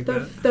things like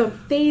that. The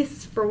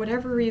face, for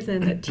whatever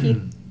reason, the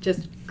teeth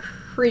just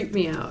creep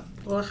me out.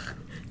 Ugh.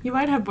 You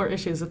might have more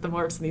issues with the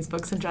morphs in these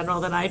books in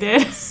general than I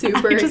did.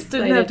 Super I just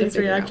didn't excited have to these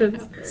figure out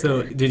reactions. what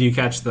So, did you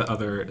catch the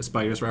other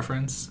spiders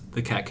reference?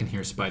 The cat can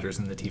hear spiders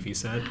in the TV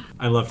set.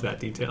 I loved that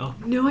detail.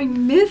 No, I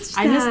missed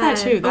that. I missed that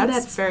too. Oh,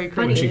 That's very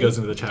funny. When she goes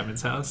into the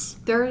Chapman's house.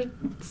 There are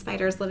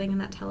spiders living in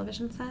that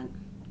television set.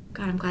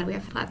 God, I'm glad we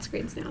have flat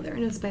screens now. There are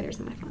no spiders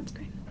on my flat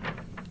screen.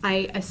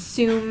 I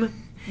assume,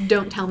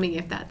 don't tell me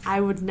if that's... I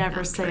would never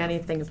not say true.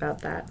 anything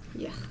about that.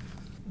 Yeah.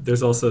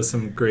 There's also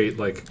some great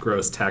like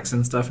gross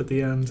Taxon stuff at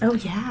the end. Oh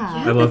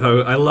yeah.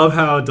 I love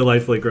how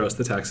delightfully gross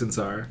the Taxons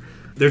are.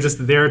 They're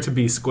just there to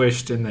be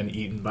squished and then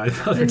eaten by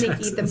the other And they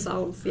Taxons. eat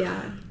themselves,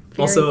 yeah. Very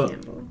Also,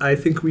 cannibal. I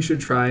think we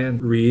should try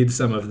and read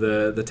some of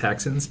the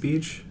Taxon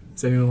speech.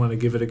 Does anyone want to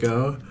give it a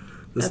go?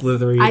 The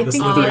slithery, I the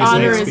think slithery the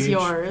honor snake is speech.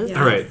 yours. Yeah.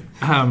 All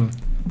right.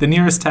 The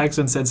nearest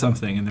Taxon said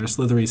something in their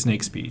slithery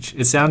snake speech.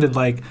 It sounded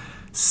like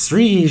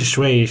Sree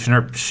Shway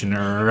Shnurp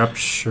Shnurp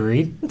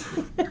Shreet.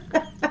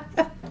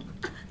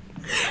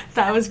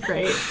 That was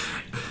great.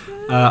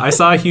 I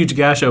saw a huge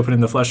gash open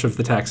in the flesh of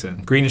the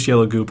Taxon. Greenish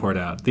yellow goo poured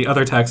out. The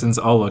other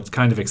Taxons all looked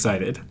kind of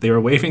excited. They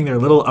were waving their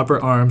little upper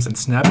arms and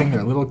snapping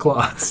their little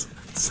claws.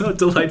 So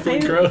delightfully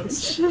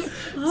gross. Just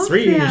love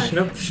Sree that.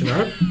 Shnup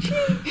Shnurp.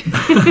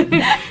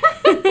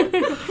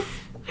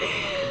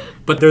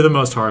 But they're the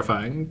most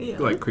horrifying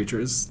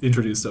creatures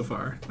introduced so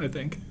far, I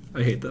think.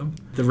 I hate them.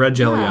 The red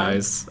jelly Yeah.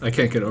 eyes. I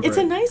can't get over It's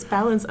it. a nice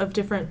balance of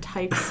different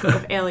types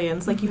of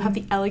aliens. Like you have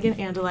the elegant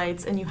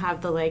Andalites, and you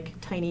have the like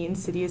tiny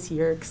insidious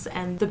Yeerks,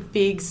 and the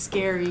big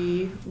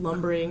scary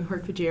lumbering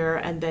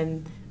Hork-Bajir, and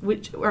then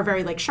which are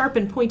very like sharp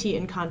and pointy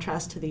in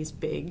contrast to these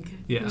big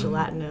Yeah.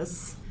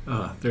 gelatinous.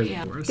 Oh, they're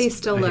the worst. They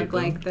still I hate look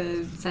them. like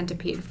the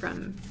centipede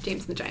from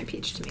James and the Giant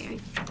Peach to me.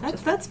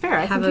 That's fair.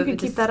 I have think you a could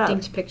keep that up.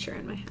 distinct picture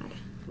in my head.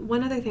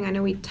 One other thing, I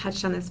know we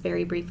touched on this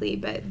very briefly,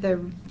 but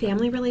the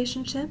family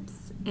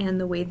relationships and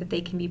the way that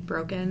they can be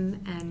broken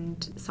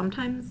and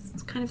sometimes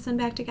kind of send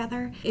back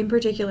together. In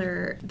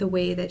particular, the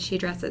way that she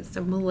addresses,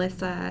 so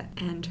Melissa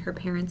and her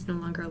parents no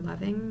longer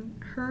loving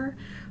her.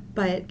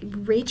 But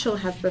Rachel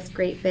has this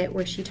great bit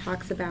where she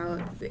talks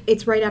about,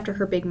 it's right after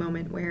her big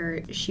moment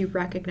where she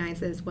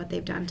recognizes what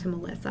they've done to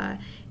Melissa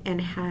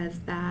and has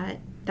that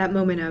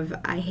moment of,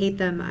 I hate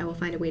them, I will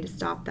find a way to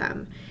stop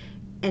them.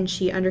 And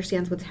she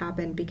understands what's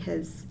happened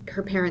because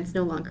her parents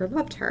no longer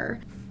loved her.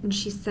 And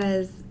she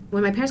says,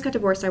 when my parents got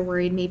divorced, I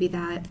worried maybe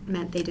that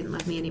meant they didn't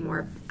love me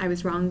anymore. I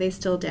was wrong, they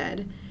still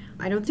did.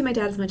 I don't see my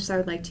dad as much as I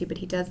would like to, but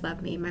he does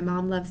love me. My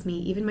mom loves me,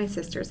 even my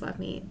sisters love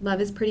me.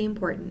 Love is pretty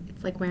important.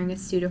 It's like wearing a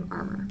suit of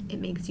armor. It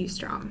makes you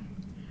strong.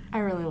 I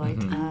really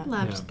liked that.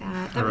 Loved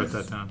that. I wrote was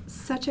that down.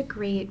 Such a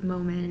great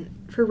moment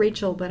for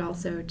Rachel, but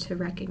also to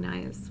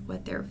recognize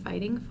what they're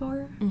fighting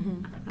for.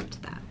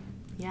 Loved that.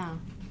 Yeah.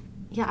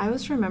 Yeah, I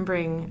was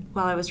remembering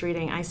while I was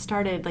reading, I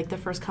started like the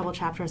first couple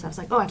chapters, I was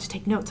like, oh, I have to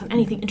take notes on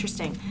anything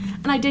interesting.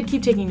 And I did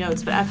keep taking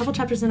notes, but a couple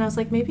chapters in, I was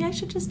like, maybe I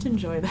should just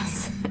enjoy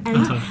this.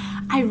 And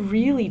I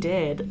really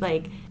did.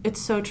 Like,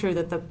 it's so true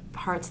that the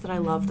parts that I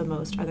love the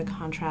most are the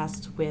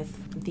contrast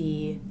with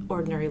the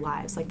ordinary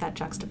lives, like that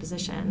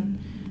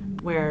juxtaposition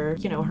where,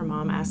 you know, her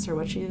mom asks her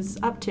what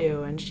she's up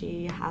to and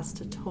she has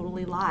to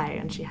totally lie,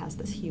 and she has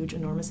this huge,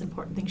 enormous,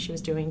 important thing she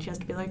was doing. She has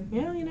to be like,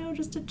 yeah, you know,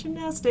 just at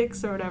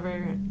gymnastics or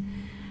whatever.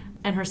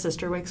 And her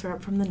sister wakes her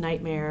up from the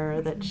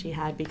nightmare that she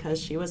had because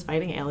she was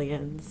fighting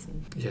aliens.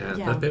 Yeah,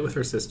 Yeah. that bit with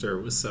her sister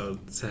was so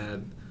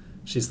sad.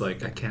 She's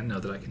like, I can't know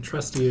that I can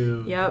trust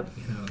you. Yep.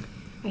 You know,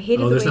 I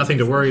hated the there's way nothing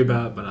to worry suspicion-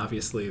 about, but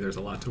obviously there's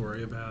a lot to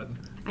worry about.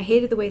 I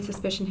hated the way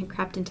suspicion had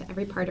crept into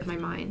every part of my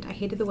mind. I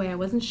hated the way I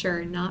wasn't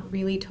sure, not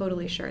really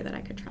totally sure that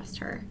I could trust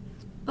her.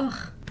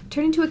 Ugh.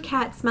 Turn into a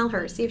cat, smell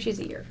her, see if she's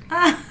a Yeerk.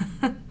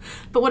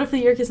 But what if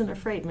the Yeerk isn't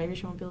afraid? Maybe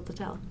she won't be able to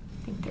tell.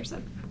 I think there's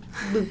a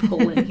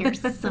loophole in here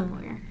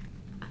somewhere.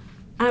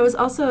 I was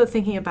also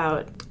thinking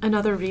about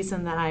another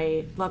reason that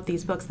I love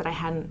these books that I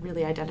hadn't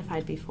really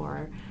identified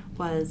before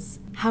was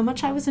how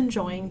much I was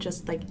enjoying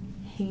just like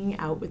hanging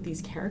out with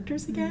these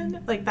characters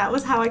again. Like, that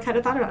was how I kind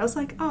of thought about it. I was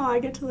like, oh, I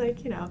get to,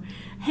 like, you know,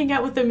 hang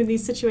out with them in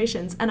these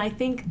situations. And I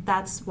think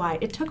that's why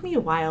it took me a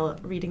while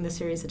reading the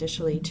series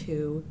initially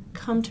to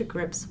come to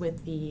grips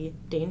with the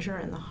danger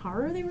and the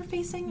horror they were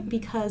facing,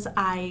 because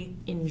I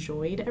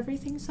enjoyed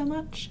everything so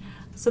much.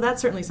 So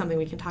that's certainly something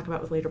we can talk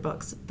about with later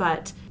books.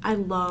 But I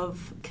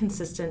love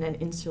consistent and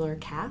insular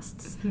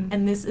casts.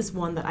 And this is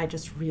one that I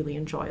just really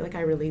enjoy. Like,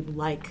 I really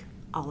like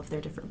all of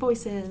their different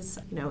voices,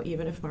 you know,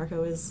 even if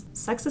Marco is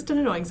sexist and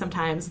annoying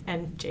sometimes,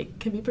 and Jake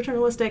can be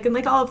paternalistic, and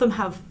like all of them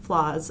have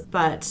flaws,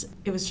 but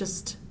it was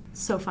just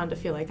so fun to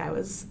feel like I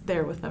was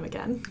there with them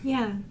again.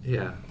 Yeah.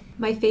 Yeah.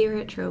 My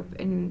favorite trope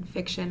in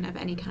fiction of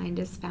any kind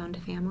is found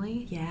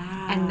family.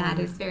 Yeah. And that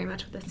is very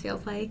much what this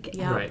feels like.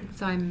 Yeah. Right.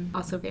 So I'm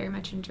also very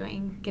much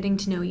enjoying getting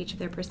to know each of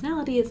their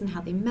personalities and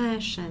how they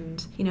mesh,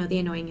 and, you know, the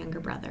annoying younger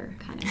brother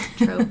kind of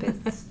trope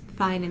is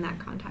fine in that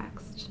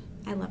context.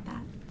 I love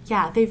that.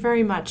 Yeah, they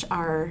very much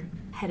are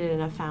headed in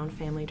a found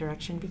family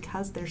direction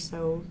because they're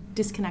so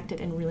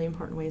disconnected in really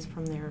important ways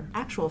from their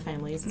actual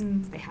families.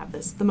 They have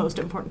this, the most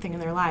important thing in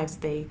their lives.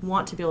 They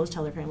want to be able to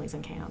tell their families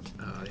and can't.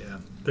 Oh, yeah.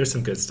 There's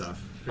some good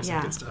stuff. There's Yeah.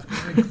 some good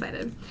stuff. I'm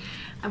excited.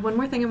 One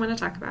more thing I want to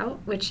talk about,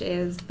 which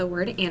is the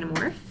word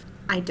animorph.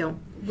 I don't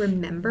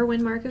remember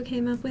when Marco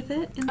came up with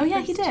it. In the Oh, yeah,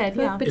 he first did,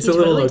 book, yeah. but It's he a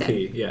little totally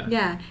low-key, did. yeah.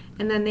 Yeah,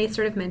 and then they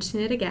sort of mention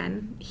it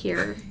again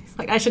here.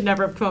 Like, I should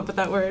never have come up with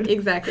that word.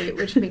 Exactly,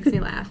 which makes me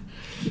laugh.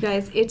 You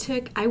guys,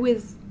 I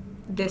was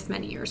this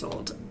many years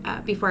old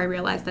before I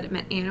realized that it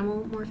meant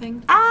animal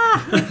morphing.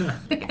 Ah!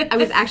 I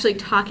was actually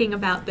talking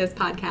about this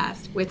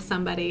podcast with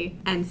somebody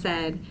and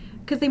said,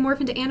 because they morph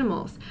into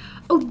animals.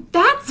 Oh,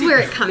 that's where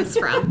it comes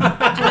from.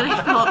 And then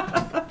I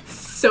felt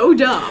so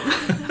dumb.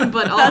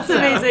 But also, That's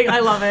amazing. I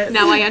love it.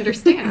 now I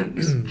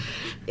understand.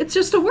 It's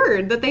just a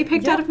word that they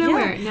picked out of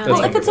nowhere. Yeah. Now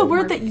Well, they if it's a morph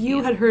word that you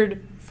into had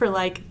heard for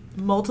like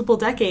multiple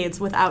decades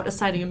without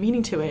assigning a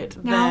meaning to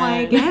it, Now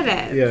I then... get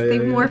it. Yeah, They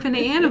yeah, yeah. morph into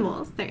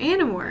animals. They're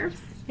animorphs.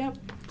 Yep.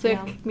 Took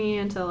Yeah. me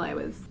until I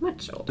was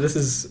much older. This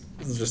is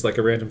just like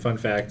a random fun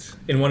fact.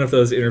 In one of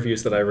those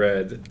interviews that I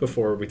read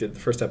before we did the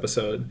first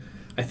episode,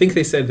 I think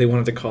they said they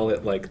wanted to call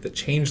it like the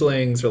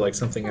Changelings or like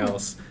something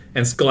else.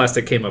 And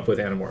Scholastic came up with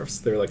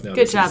Animorphs. They were like, no,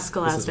 Good this job, is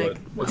Scholastic.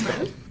 what it's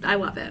called. I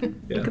love it. I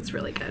Yeah. think it's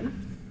really good.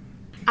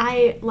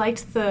 I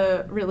liked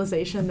the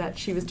realization that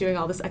she was doing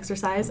all this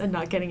exercise and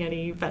not getting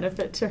any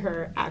benefit to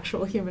her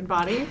actual human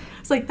body.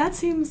 It's like, that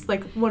seems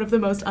like one of the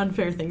most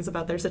unfair things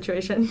about their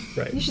situation.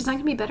 Right. She's not going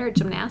to be better at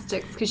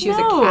gymnastics because she was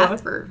No. a cat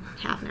for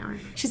half an hour.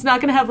 She's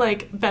not going to have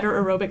like better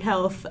aerobic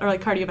health or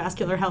like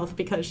cardiovascular health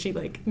because she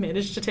like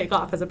managed to take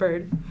off as a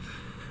bird.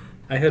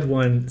 I had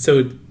one.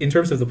 So, in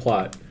terms of the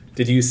plot,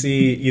 did you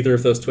see either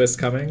of those twists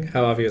coming?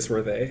 How obvious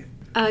were they?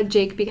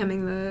 Jake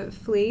becoming the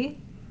flea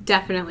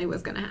definitely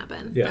was going to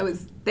happen. Yeah.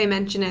 They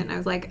mentioned it, and I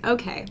was like,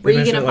 okay, They where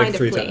are you mentioned going it to like find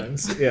 3 a flea?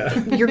 times.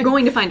 Yeah. You're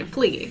going to find a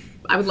flea.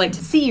 I would like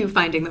to see you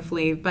finding the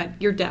flea, but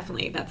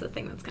that's a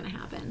thing that's going to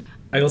happen.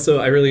 I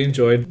really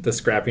enjoyed the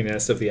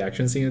scrappiness of the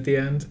action scene at the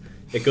end.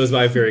 It goes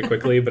by very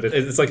quickly, but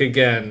it's like,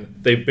 again,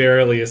 they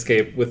barely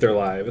escape with their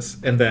lives.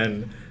 And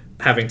then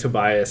having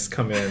Tobias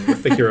come in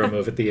with the hero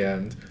move at the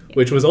end,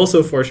 which was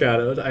also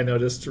foreshadowed. I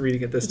noticed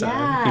reading it this time.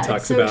 Yeah, He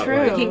talks it's so about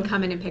true. He can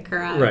come in and pick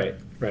her up. right.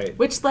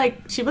 Which,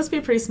 like, she must be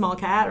a pretty small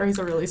cat or he's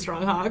a really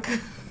strong hawk.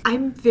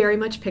 I'm very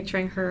much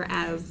picturing her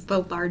as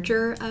the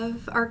larger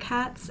of our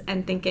cats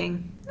and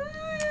thinking,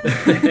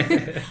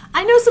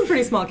 I know some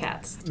pretty small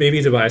cats.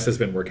 Maybe Tobias has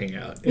been working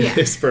out in Yeah.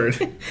 his bird.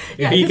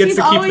 Yeah, he 'cause gets he's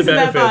to keep always the in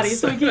that body, benefits.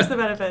 so he keeps the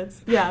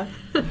benefits. Yeah.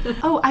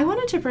 Oh, I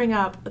wanted to bring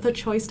up the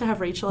choice to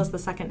have Rachel as the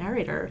second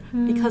narrator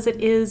because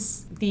it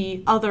is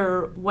the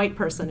other white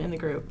person in the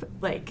group.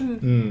 Like,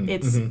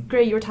 it's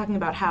great. You were talking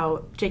about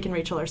how Jake and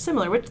Rachel are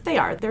similar, which they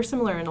are. They're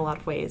similar in a lot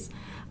of ways,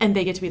 and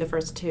they get to be the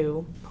first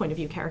two point of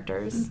view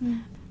characters.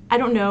 I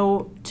don't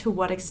know to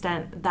what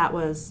extent that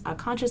was a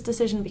conscious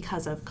decision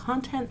because of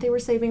content they were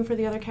saving for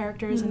the other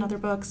characters in other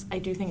books. I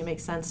do think it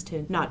makes sense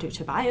to not do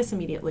Tobias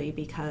immediately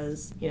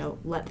because,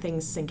 let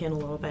things sink in a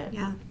little bit.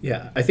 yeah.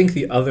 Yeah, I think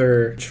the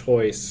other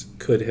choice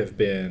could have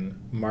been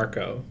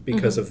Marco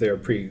because of their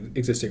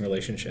pre-existing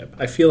relationship.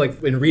 I feel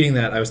like in reading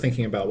that, I was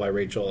thinking about why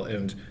Rachel,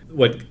 and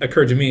what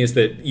occurred to me is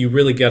that you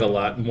really get a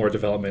lot more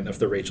development of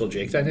the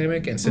Rachel-Jake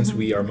dynamic, and since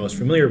we are most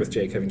familiar with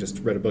Jake, having just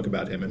read a book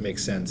about him, it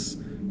makes sense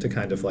to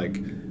kind of like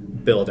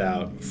build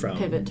out from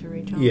Pivot to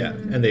Rachel. Yeah,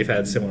 and they've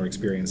had similar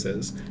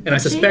experiences. And I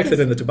Jake suspect that is-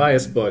 in the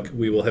Tobias book,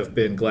 we will have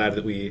been glad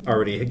that we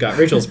already got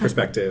Rachel's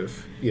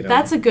perspective.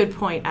 That's a good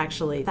point,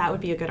 actually. That would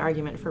be a good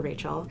argument for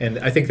Rachel. And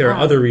I think there are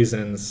other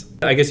reasons.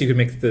 I guess you could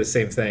make the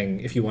same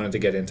thing if you wanted to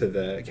get into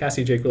the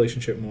Cassie-Jake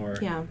relationship more.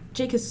 Yeah.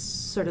 Jake is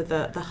sort of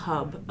the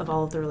hub of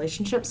all of the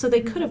relationships, so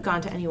they could have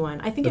gone to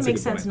anyone. I think That's a it makes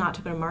good sense point. not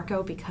to go to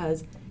Marco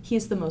because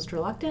he's the most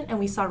reluctant, and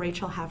we saw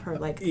Rachel have her,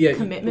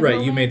 commitment right, you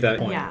moment. made that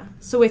point. Yeah.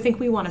 So I think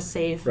we want to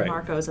save Right.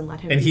 Marco's and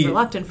let him And be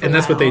reluctant for and a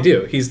that's what they while.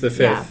 do. He's the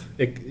fifth.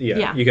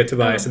 Yeah. You get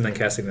Tobias and then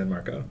Cassie and then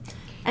Marco.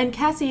 And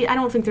Cassie, I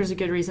don't think there's a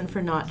good reason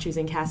for not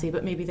choosing Cassie,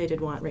 but maybe they did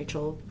want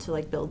Rachel to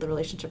like build the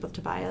relationship with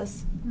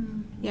Tobias.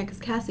 Yeah, because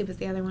Cassie was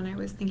the other one I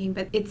was thinking,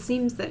 but it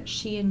seems that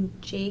she and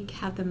Jake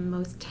have the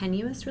most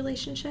tenuous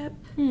relationship,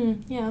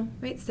 Yeah.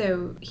 right?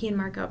 So he and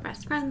Marco are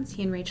best friends,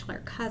 he and Rachel are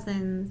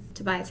cousins,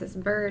 Tobias is a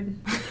bird.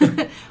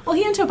 Well,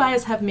 he and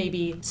Tobias have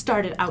maybe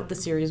started out the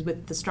series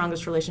with the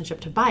strongest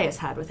relationship Tobias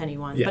had with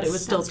anyone, but it Yes.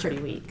 was still That's pretty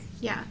weak.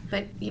 Yeah,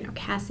 but, you know,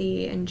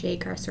 Cassie and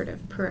Jake are sort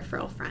of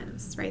peripheral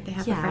friends, right? They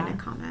have a Yeah. friend in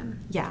common.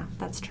 Yeah,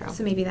 that's true.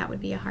 So maybe that would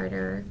be a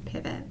harder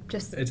pivot.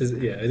 Just It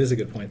is a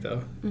good point,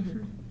 though.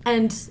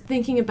 And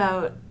thinking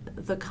about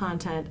the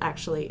content,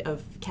 actually,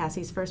 of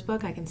Cassie's first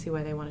book, I can see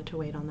why they wanted to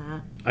wait on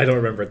that. I don't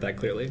remember it that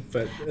clearly,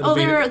 but Oh,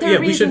 there are we should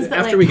reasons that,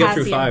 after like, we get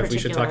through Cassie in 5, we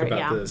should talk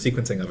particular, about yeah. the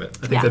sequencing of it.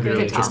 I think Yeah, that'd be good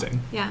really call. interesting.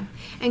 yeah.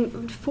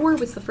 And 4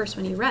 was the first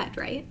one you read,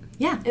 right?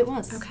 Yeah, it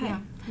was. Okay. Yeah.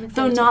 I'm excited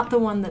Though to not know.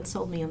 the one that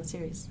sold me on the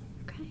series.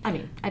 Okay. I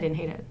mean, I didn't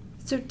hate it.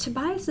 So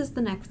Tobias is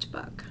the next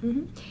book.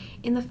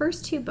 In the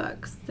first 2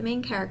 books, the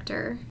main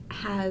character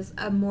has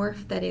a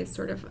morph that is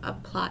sort of a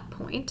plot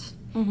point,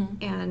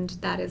 and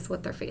that is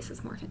what their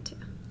faces morph into.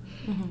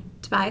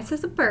 Tobias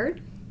is a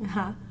bird.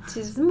 Uh-huh. He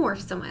doesn't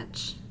morph so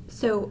much.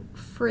 So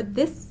for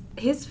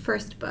his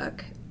first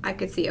book, I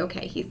could see,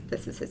 okay,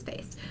 this is his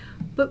face.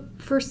 But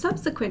for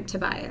subsequent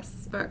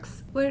Tobias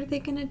books, what are they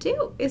going to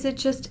do? Is it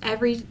just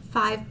every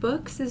 5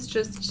 books is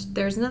just,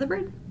 there's another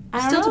bird?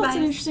 I don't know. It's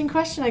an interesting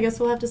question. I guess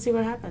we'll have to see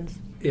what happens.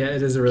 Yeah,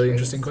 it is a really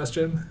interesting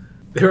question.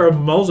 There are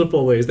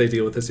multiple ways they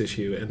deal with this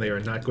issue, and they are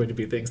not going to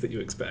be things that you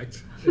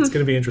expect. It's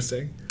going to be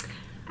interesting.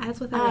 As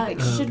with everything.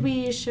 Should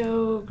we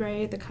show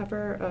Gray the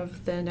cover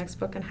of the next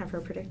book and have her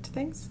predict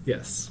things?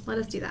 Yes. Let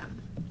us do that.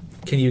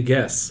 Can you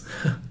guess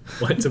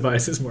what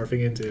Tobias is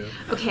morphing into?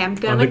 Okay, I'm On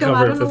going the to go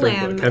cover out of on a the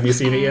third limb book. Have you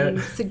seen it and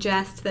yet?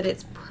 suggest that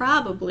it's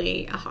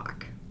probably a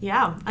hawk,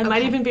 Yeah, I might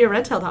Okay. even be a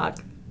red-tailed hawk.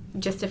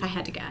 just if I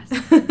had to guess.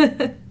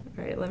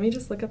 All right, let me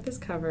just look up this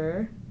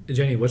cover.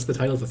 Jenny, what's the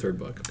title of the third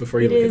book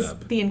before you It look is it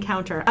up? The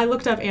Encounter. I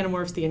looked up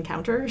Animorphs The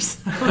Encounters.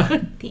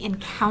 The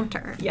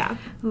Encounter. Yeah.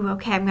 Ooh,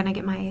 okay, I'm going to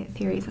get my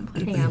theories in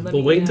place. Hang on, let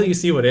Well, me, wait until you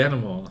see what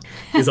animal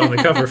is on the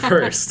cover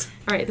first.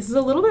 All right, this is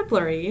a little bit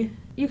blurry.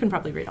 You can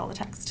probably read all the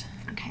text.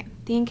 Okay,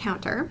 The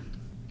Encounter.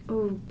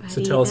 Oh, buddy,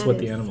 So tell us that what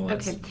the animal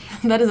is. Okay,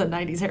 That is a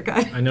 90s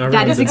haircut. I know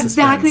that everyone's is in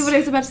exactly suspense. what I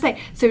was about to say.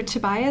 So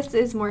Tobias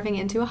is morphing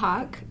into a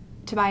hawk.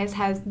 Tobias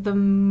has the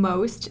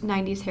most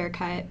 90s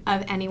haircut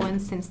of anyone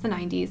since the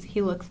 90s.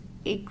 He looks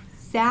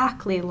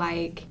exactly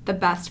like the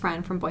best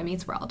friend from Boy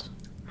Meets World.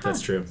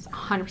 That's true. It's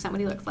 100% what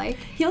he looks like.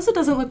 He also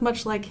doesn't look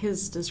much like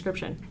his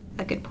description.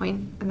 A good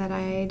point that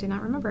I did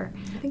not remember.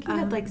 I think he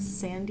had like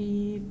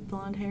sandy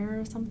blonde hair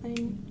or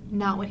something.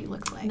 Not what he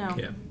looks like. No.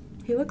 Yeah.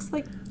 He looks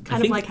like kind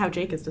of think- like how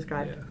Jake is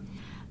described.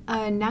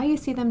 Yeah. Now You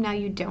See Them, Now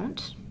You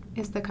Don't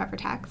is the cover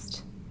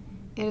text.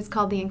 It is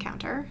called The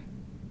Encounter.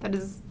 That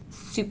is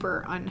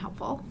super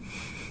unhelpful.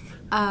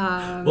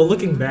 Well,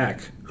 looking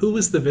back, who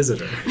was the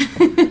visitor?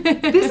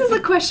 This is a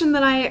question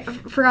that I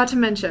forgot to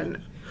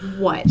mention.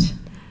 What?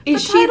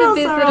 Is she the Titles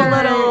visitor? are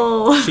a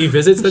little... She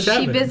visits the Chapmans.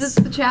 She visits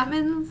the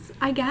Chapmans,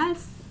 I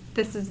guess.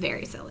 This is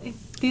very silly.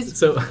 These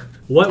So,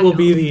 what will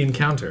be Titles. the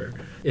encounter,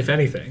 if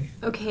anything?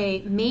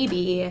 okay,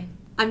 maybe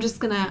I'm just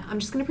gonna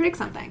predict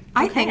something.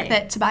 I think Okay.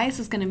 that Tobias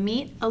is gonna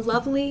meet a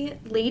lovely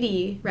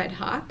lady Red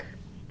Hawk,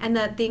 and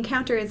that the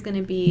encounter is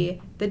gonna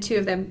be the two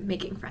of them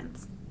making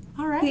friends.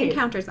 All right. The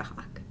encounter's a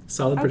hawk.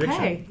 Solid prediction.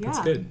 Okay, yeah.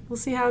 That's good. We'll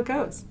see how it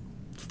goes.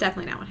 It's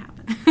definitely not what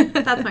happened.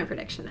 That's my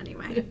prediction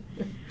anyway.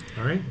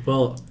 All right.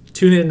 Well,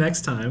 tune in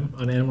next time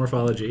on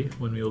Animorphology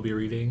when we will be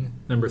reading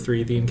number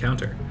 3, The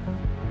Encounter.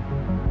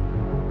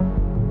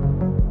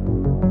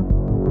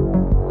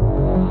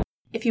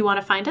 If you want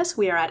to find us,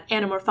 we are at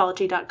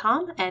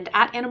animorphology.com and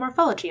at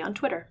animorphology on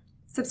Twitter.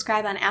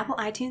 Subscribe on Apple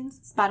iTunes,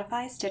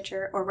 Spotify,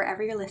 Stitcher, or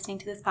wherever you're listening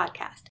to this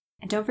podcast.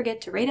 And don't forget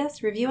to rate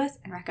us, review us,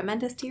 and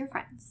recommend us to your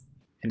friends.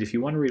 And if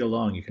you want to read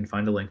along, you can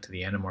find a link to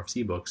the Animorphs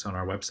ebooks on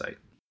our website.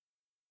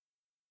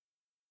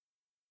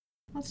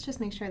 Let's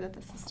just make sure that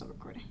this is still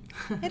recording.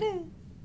 It is.